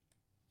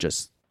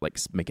just like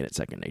making it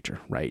second nature,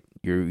 right?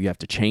 You have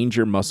to change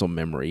your muscle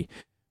memory,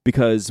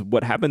 because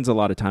what happens a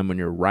lot of time when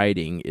you're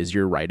writing is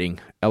you're writing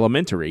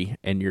elementary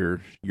and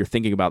you're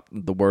thinking about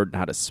the word and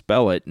how to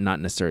spell it, not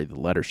necessarily the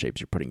letter shapes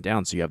you're putting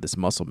down. So you have this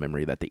muscle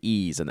memory that the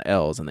E's and the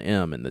L's and the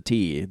M and the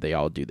T, they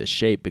all do this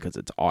shape because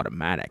it's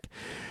automatic.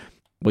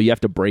 Well, you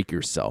have to break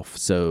yourself.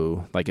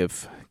 So like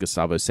if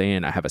Gustavo's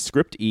saying I have a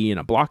script E and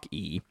a block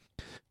E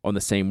on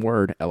the same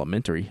word,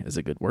 elementary is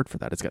a good word for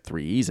that. It's got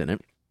 3 E's in it.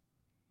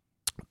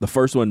 The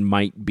first one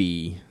might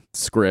be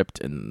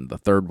script and the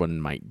third one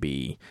might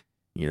be,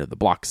 the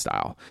block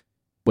style.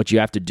 What you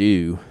have to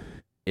do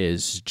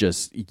is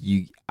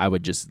I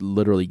would just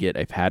literally get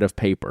a pad of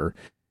paper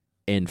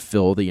and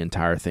fill the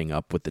entire thing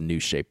up with the new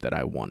shape that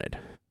I wanted,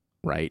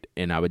 right?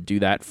 And I would do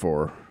that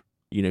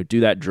do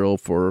that drill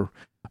for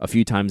a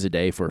few times a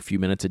day for a few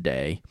minutes a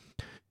day.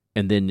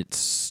 And then it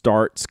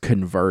starts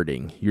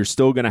converting. You're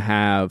still going to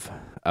have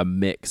a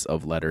mix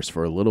of letters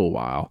for a little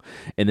while.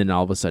 And then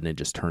all of a sudden it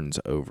just turns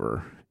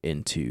over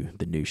into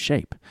the new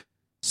shape.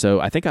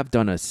 So I think I've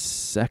done a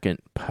second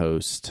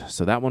post.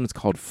 So that one is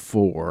called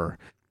 4.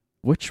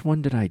 Which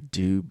one did I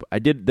do?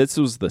 This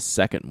was the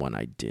second one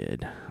I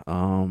did.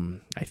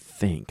 I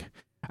think.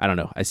 I don't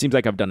know. It seems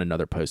like I've done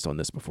another post on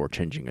this before,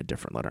 changing a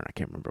different letter, and I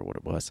can't remember what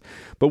it was.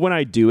 But when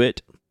I do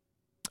it,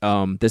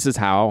 this is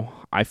how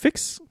I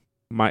fix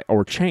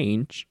or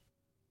change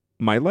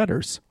my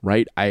letters,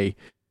 right? I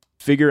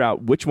figure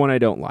out which one I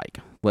don't like.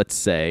 Let's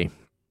say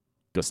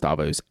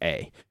Gustavo's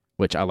A,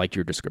 which I liked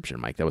your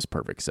description, Mike. That was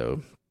perfect.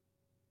 So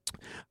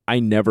I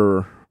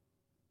never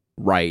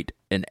write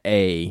an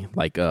A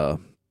like a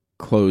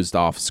closed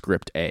off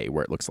script A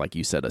where it looks like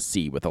you said a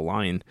C with a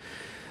line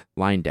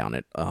down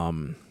it.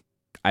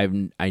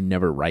 I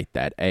never write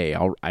that A.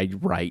 I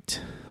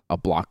write a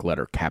block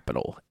letter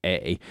capital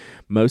A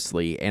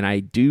mostly, and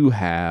I do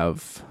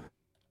have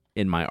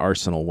in my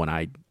arsenal when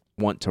I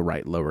want to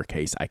write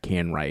lowercase, I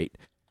can write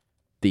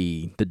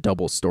the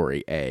double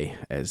story A,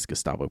 as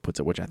Gustavo puts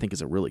it, which I think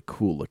is a really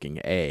cool looking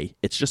A.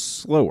 It's just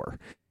slower.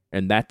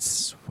 And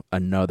that's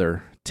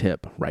another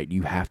tip, right?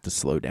 You have to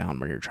slow down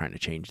when you're trying to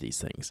change these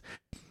things,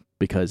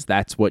 because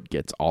that's what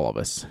gets all of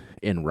us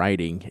in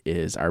writing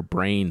is our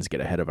brains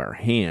get ahead of our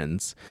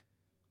hands.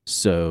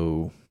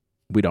 So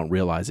we don't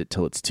realize it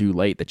till it's too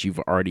late that you've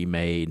already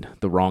made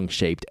the wrong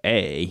shaped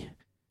A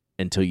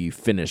until you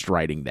finished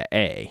writing the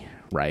A,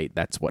 right?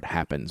 That's what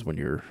happens when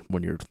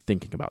you're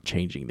thinking about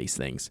changing these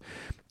things.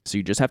 So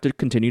you just have to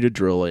continue to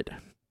drill it,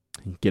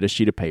 get a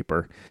sheet of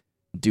paper,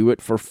 do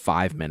it for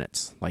 5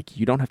 minutes. Like,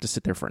 you don't have to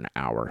sit there for an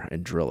hour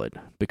and drill it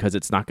because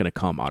it's not going to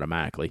come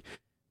automatically.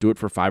 Do it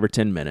for 5 or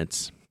 10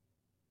 minutes.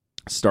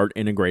 Start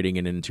integrating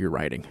it into your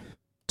writing.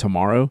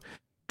 Tomorrow,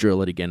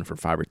 drill it again for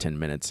 5 or 10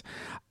 minutes.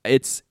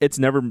 It's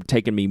never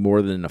taken me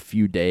more than a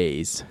few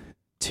days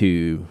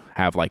to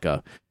have like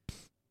a,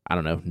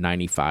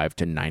 95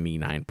 to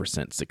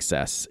 99%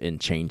 success in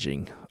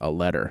changing a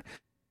letter.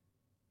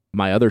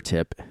 My other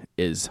tip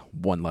is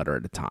 1 letter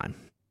at a time.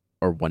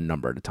 or one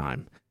number at a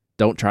time.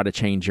 Don't try to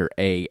change your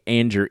A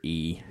and your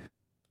E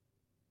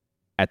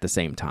at the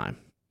same time.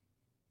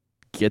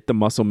 Get the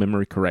muscle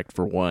memory correct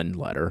for one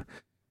letter.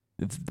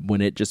 When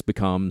it just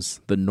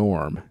becomes the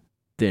norm,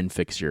 then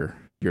fix your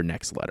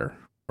next letter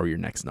or your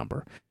next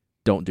number.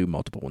 Don't do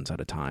multiple ones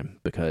at a time,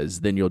 because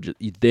then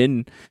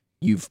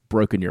you've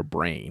broken your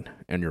brain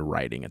and your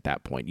writing at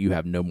that point. You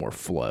have no more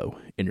flow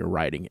in your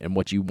writing. And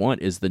what you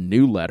want is the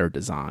new letter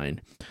design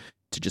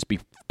to just be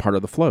part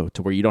of the flow,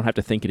 to where you don't have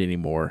to think it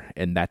anymore.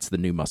 And that's the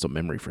new muscle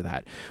memory for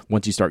that.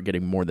 Once you start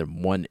getting more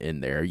than one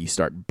in there, you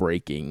start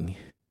breaking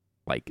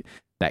like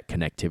that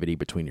connectivity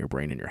between your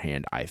brain and your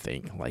hand, I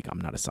think. Like,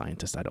 I'm not a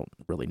scientist, I don't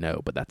really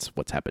know, but that's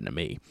what's happened to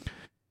me.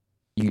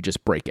 You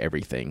just break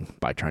everything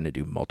by trying to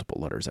do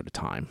multiple letters at a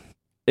time.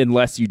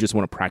 Unless you just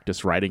want to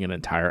practice writing an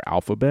entire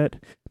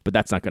alphabet, but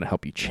that's not going to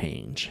help you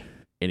change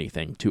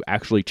anything. To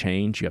actually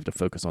change, you have to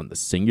focus on the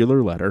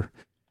singular letter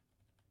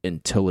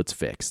until it's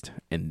fixed,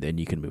 and then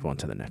you can move on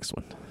to the next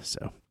one.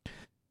 So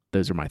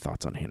those are my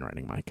thoughts on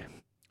handwriting, Mike.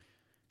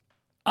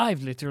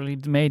 I've literally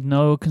made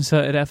no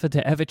concerted effort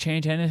to ever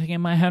change anything in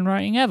my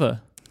handwriting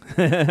ever.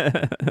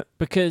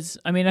 Because,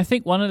 I mean, I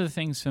think one of the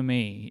things for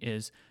me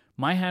is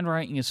my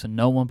handwriting is for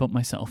no one but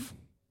myself.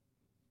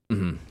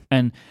 Mm-hmm.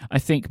 And I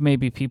think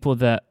maybe people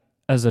that,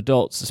 as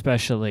adults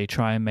especially,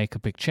 try and make a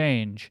big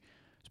change,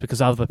 it's because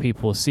other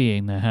people are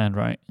seeing their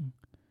handwriting.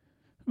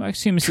 I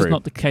assume this is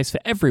not the case for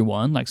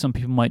everyone. Like, some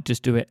people might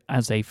just do it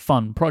as a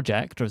fun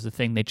project or as a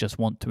thing they just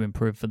want to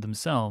improve for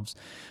themselves.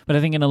 But I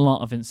think in a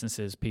lot of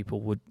instances,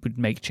 people would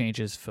make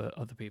changes for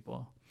other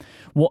people.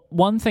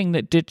 One thing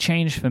that did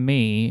change for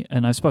me,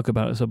 and I spoke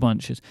about this a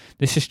bunch, is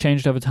this just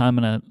changed over time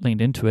and I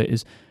leaned into it,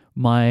 is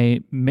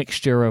my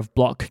mixture of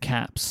block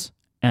caps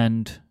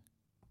and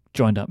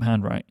joined up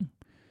handwriting,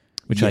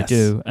 which I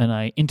do. And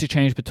I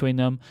interchange between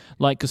them,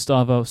 like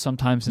Gustavo,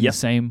 sometimes in the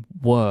same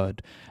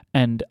word.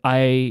 And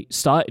I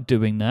started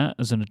doing that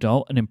as an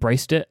adult and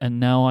embraced it, and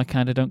now I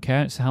kind of don't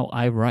care. It's how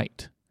I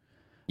write.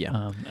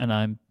 Yeah. And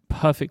I'm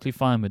perfectly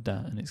fine with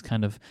that. And it's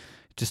kind of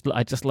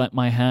I just let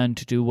my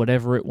hand do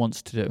whatever it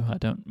wants to do. I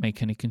don't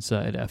make any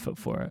concerted effort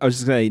for it. I was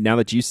just going to say, now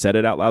that you said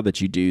it out loud,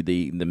 that you do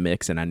the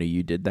mix, and I knew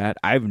you did that,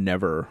 I've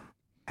never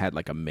had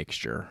like a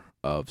mixture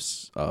of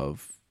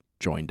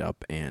joined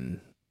up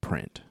and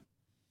print.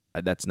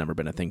 That's never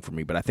been a thing for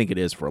me, but I think it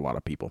is for a lot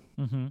of people.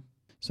 Mm-hmm.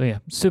 So yeah,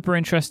 super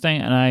interesting,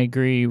 and I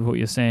agree with what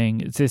you're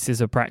saying. This is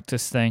a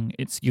practice thing.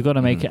 You got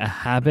to make it a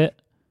habit,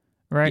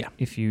 right? Yeah.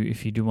 If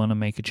you do want to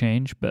make a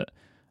change, but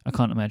I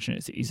can't imagine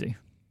it's easy.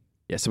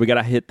 Yeah, so we got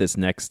to hit this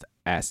next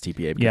Ask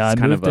TPA, because it's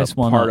kind of a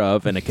part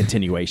of and a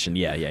continuation.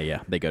 Yeah.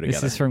 They go together.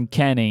 This is from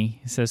Kenny.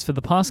 He says, for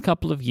the past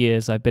couple of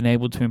years, I've been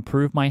able to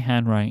improve my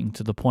handwriting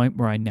to the point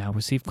where I now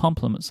receive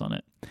compliments on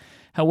it.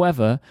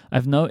 However,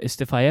 I've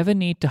noticed if I ever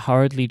need to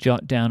hurriedly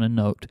jot down a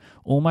note,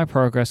 all my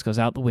progress goes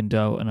out the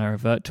window and I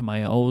revert to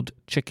my old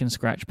chicken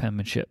scratch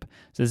penmanship.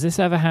 Does this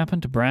ever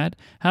happen to Brad?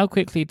 How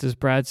quickly does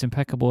Brad's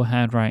impeccable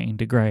handwriting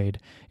degrade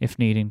if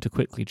needing to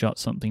quickly jot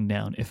something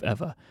down, if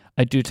ever?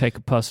 I do take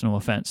a personal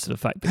offense to the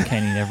fact that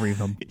Kenny never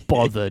even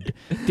bothered.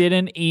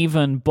 Didn't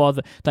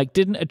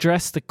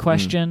address the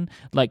question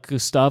like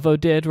Gustavo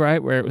did,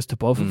 right? Where it was to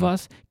both of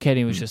us.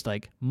 Kenny was just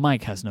like,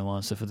 Mike has no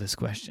answer for this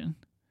question.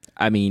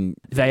 I mean,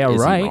 they are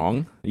right.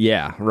 Wrong?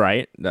 Yeah,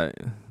 right.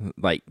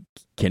 Like,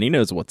 Kenny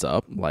knows what's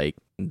up. Like,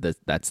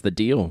 that's the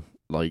deal.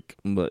 Like,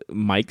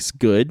 Mike's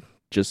good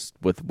just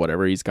with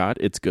whatever he's got.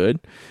 It's good.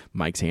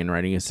 Mike's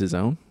handwriting is his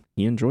own.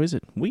 He enjoys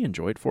it. We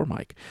enjoy it for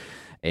Mike.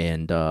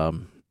 And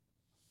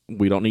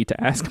we don't need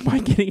to ask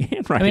Mike any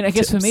handwriting I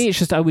guess tips. for me, it's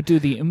just I would do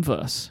the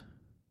inverse.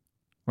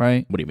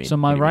 Right? What do you mean? So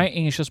my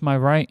writing is just my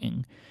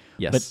writing.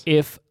 Yes. But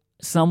if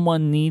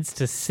someone needs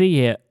to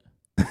see it,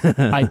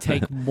 I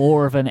take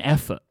more of an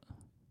effort.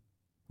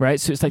 Right?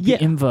 So it's like the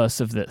inverse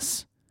of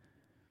this.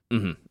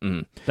 Mm-hmm,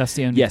 mm-hmm. That's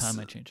the only time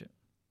I change it.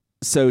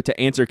 So to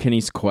answer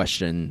Kenny's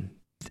question,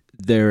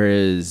 there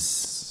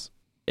is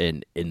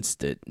an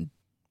instant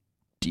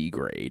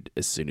degrade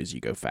as soon as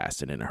you go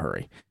fast and in a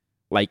hurry.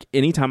 Like,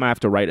 anytime I have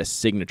to write a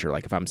signature,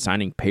 like if I'm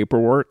signing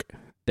paperwork,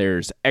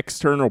 there's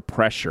external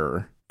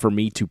pressure for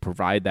me to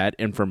provide that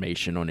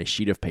information on a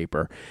sheet of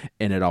paper,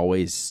 and it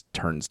always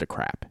turns to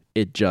crap.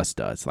 It just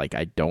does. Like,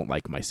 I don't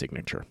like my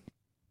signature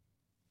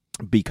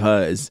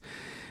because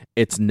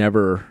it's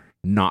never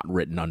not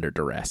written under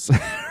duress,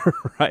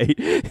 right?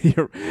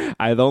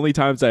 The only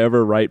times I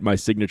ever write my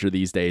signature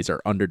these days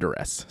are under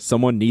duress.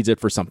 Someone needs it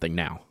for something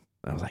now.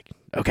 I was like,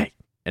 okay,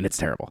 and it's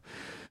terrible.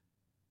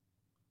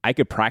 I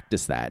could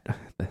practice that.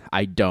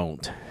 I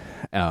don't.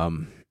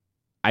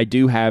 I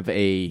do have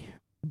a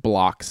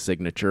block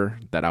signature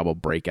that I will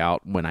break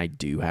out when I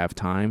do have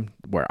time,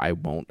 where I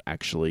won't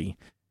actually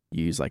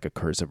use like a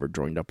cursive or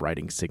joined up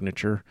writing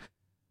signature.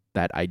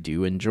 That I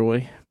do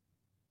enjoy.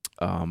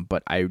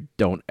 But I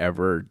don't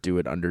ever do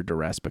it under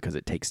duress because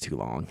it takes too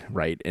long,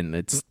 right? And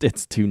it's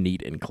too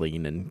neat and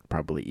clean and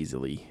probably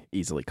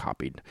easily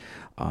copied.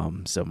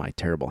 So my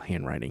terrible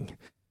handwriting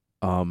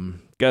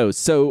goes.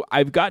 So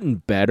I've gotten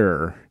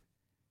better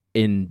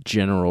in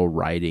general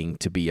writing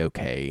to be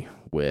okay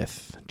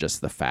with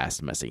just the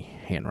fast, messy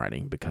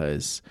handwriting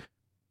because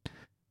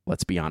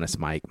let's be honest,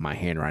 Mike, my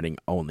handwriting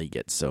only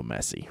gets so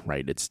messy,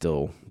 right? It's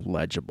still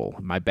legible.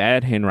 My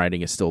bad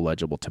handwriting is still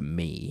legible to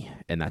me,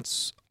 and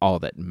that's all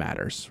that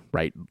matters,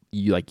 right?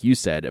 Like you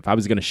said, if I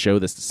was going to show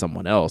this to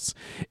someone else,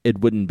 it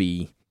wouldn't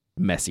be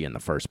messy in the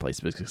first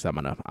place because I'm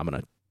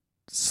gonna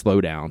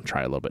slow down,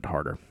 try a little bit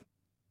harder.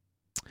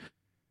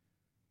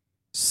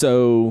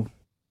 So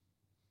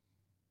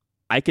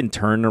I can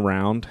turn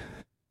around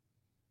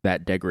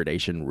that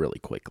degradation really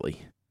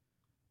quickly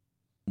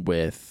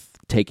with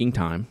taking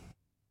time,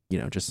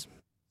 just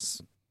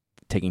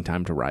taking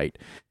time to write.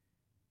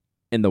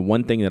 And the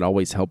one thing that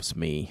always helps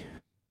me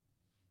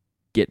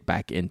get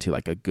back into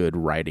like a good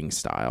writing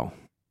style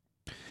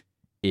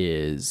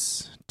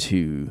is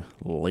to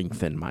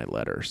lengthen my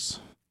letters.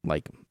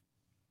 Like,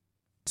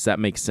 does that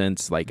make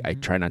sense? Like, I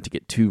try not to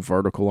get too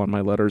vertical on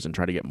my letters and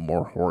try to get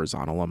more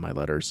horizontal on my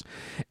letters.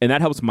 And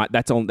that helps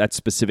that's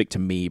specific to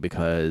me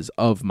because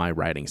of my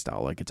writing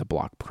style. Like, it's a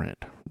block print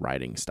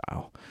writing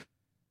style.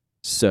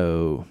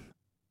 So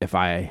if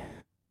I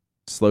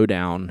slow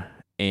down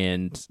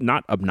and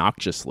not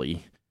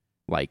obnoxiously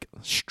like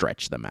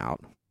stretch them out,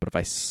 but if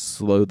I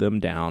slow them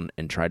down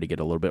and try to get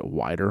a little bit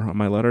wider on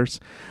my letters,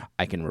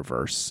 I can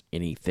reverse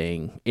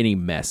any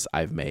mess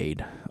I've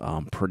made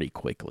pretty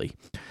quickly.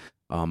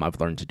 I've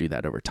learned to do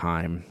that over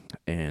time,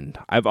 and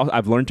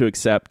I've learned to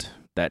accept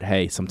that,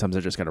 hey, sometimes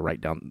I just got to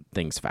write down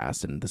things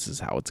fast, and this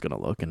is how it's going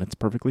to look, and it's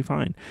perfectly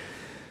fine.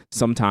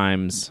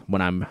 Sometimes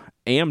when I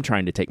am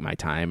trying to take my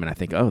time and I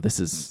think, oh, this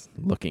is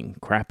looking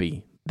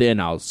crappy, then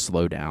I'll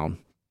slow down,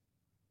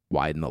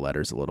 widen the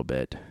letters a little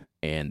bit,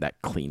 and that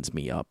cleans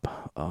me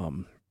up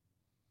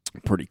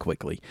pretty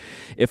quickly.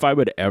 If I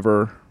would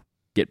ever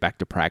get back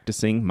to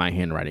practicing, my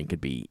handwriting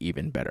could be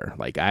even better.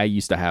 Like, I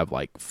used to have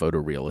like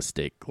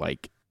photorealistic,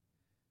 like,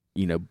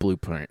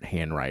 blueprint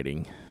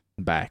handwriting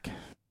back,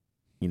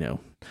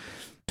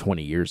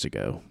 20 years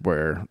ago,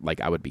 where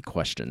like I would be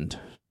questioned,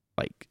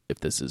 like,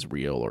 if this is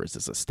real or is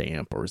this a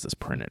stamp or is this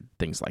printed,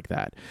 things like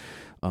that.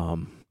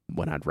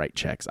 When I'd write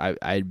checks,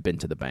 I'd been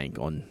to the bank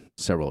on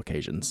several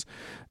occasions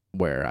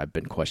where I've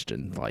been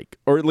questioned, like,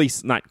 or at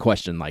least not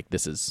questioned, like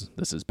this is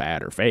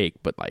bad or fake,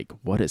 but like,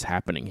 what is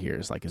happening here?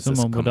 Is like, is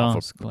someone this would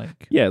ask,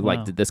 like, yeah, wow.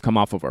 like, did this come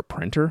off of a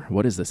printer?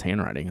 What is this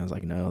handwriting? I was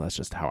like, no, that's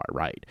just how I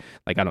write.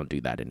 Like, I don't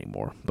do that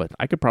anymore, but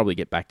I could probably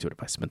get back to it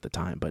if I spent the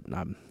time. But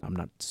I'm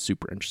not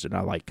super interested.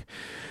 I like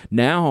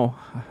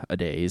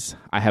nowadays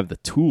I have the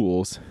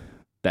tools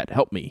that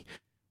help me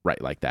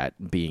write like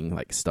that, being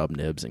like stub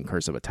nibs and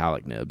cursive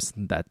italic nibs.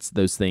 That's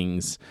those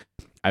things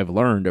I've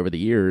learned over the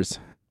years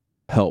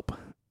help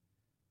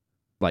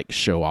like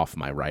show off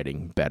my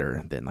writing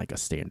better than like a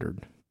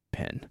standard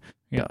pen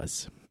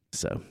does.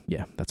 So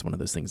yeah, that's one of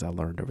those things I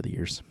learned over the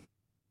years.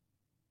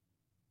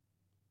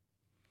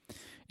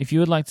 If you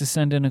would like to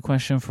send in a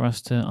question for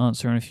us to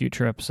answer in a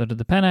future episode of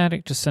The Pen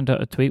Addict, just send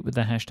out a tweet with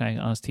the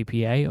hashtag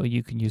AskTPA, or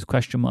you can use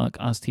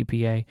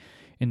 !AskTPA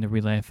in the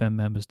Relay FM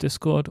members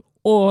Discord,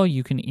 or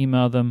you can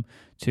email them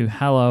to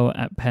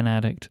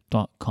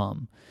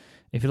hello@penaddict.com.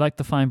 If you'd like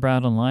to find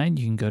Brad online,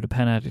 you can go to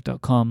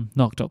penaddict.com,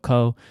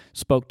 knock.co,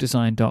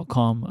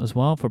 spokedesign.com as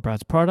well for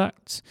Brad's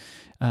products.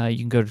 You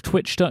can go to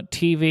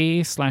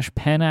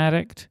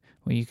twitch.tv/penaddict,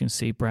 where you can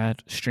see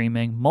Brad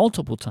streaming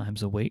multiple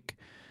times a week.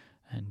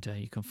 And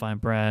you can find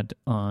Brad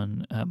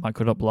on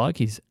micro.blog.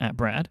 He's at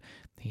Brad.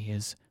 He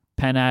is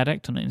Pen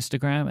Addict on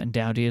Instagram and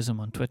Dowdyism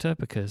on Twitter,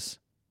 because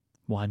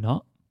why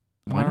not?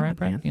 Why not, right,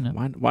 Brad? man?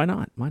 Why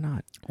not? Why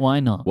not? Why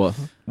not?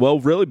 Well,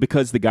 really,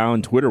 because the guy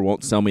on Twitter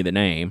won't sell me the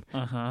name,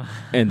 Uh-huh.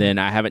 and then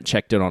I haven't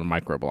checked it on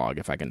microblog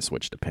if I can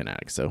switch to Pen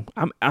Addict. So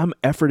I'm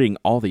efforting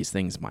all these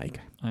things, Mike.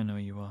 I know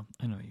you are.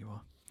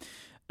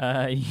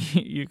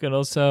 You can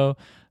also...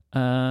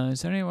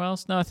 is there anywhere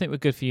else? No, I think we're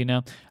good for you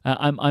now.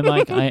 I'm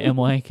Mike,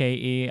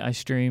 IMYKE. I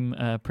stream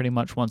pretty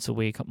much once a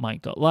week at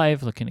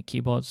Mike.live, looking at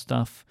keyboard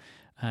stuff.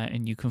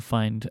 And you can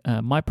find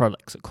my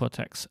products at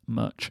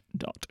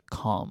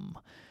cortexmerch.com.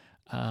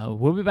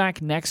 We'll be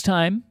back next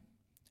time.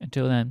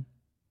 Until then.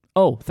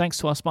 Oh, thanks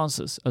to our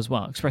sponsors as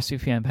well,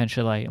 ExpressVPN, Pen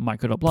Chalet, and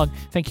Micro.blog.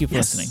 Thank you for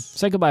listening.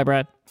 Say goodbye,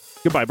 Brad.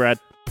 Goodbye, Brad.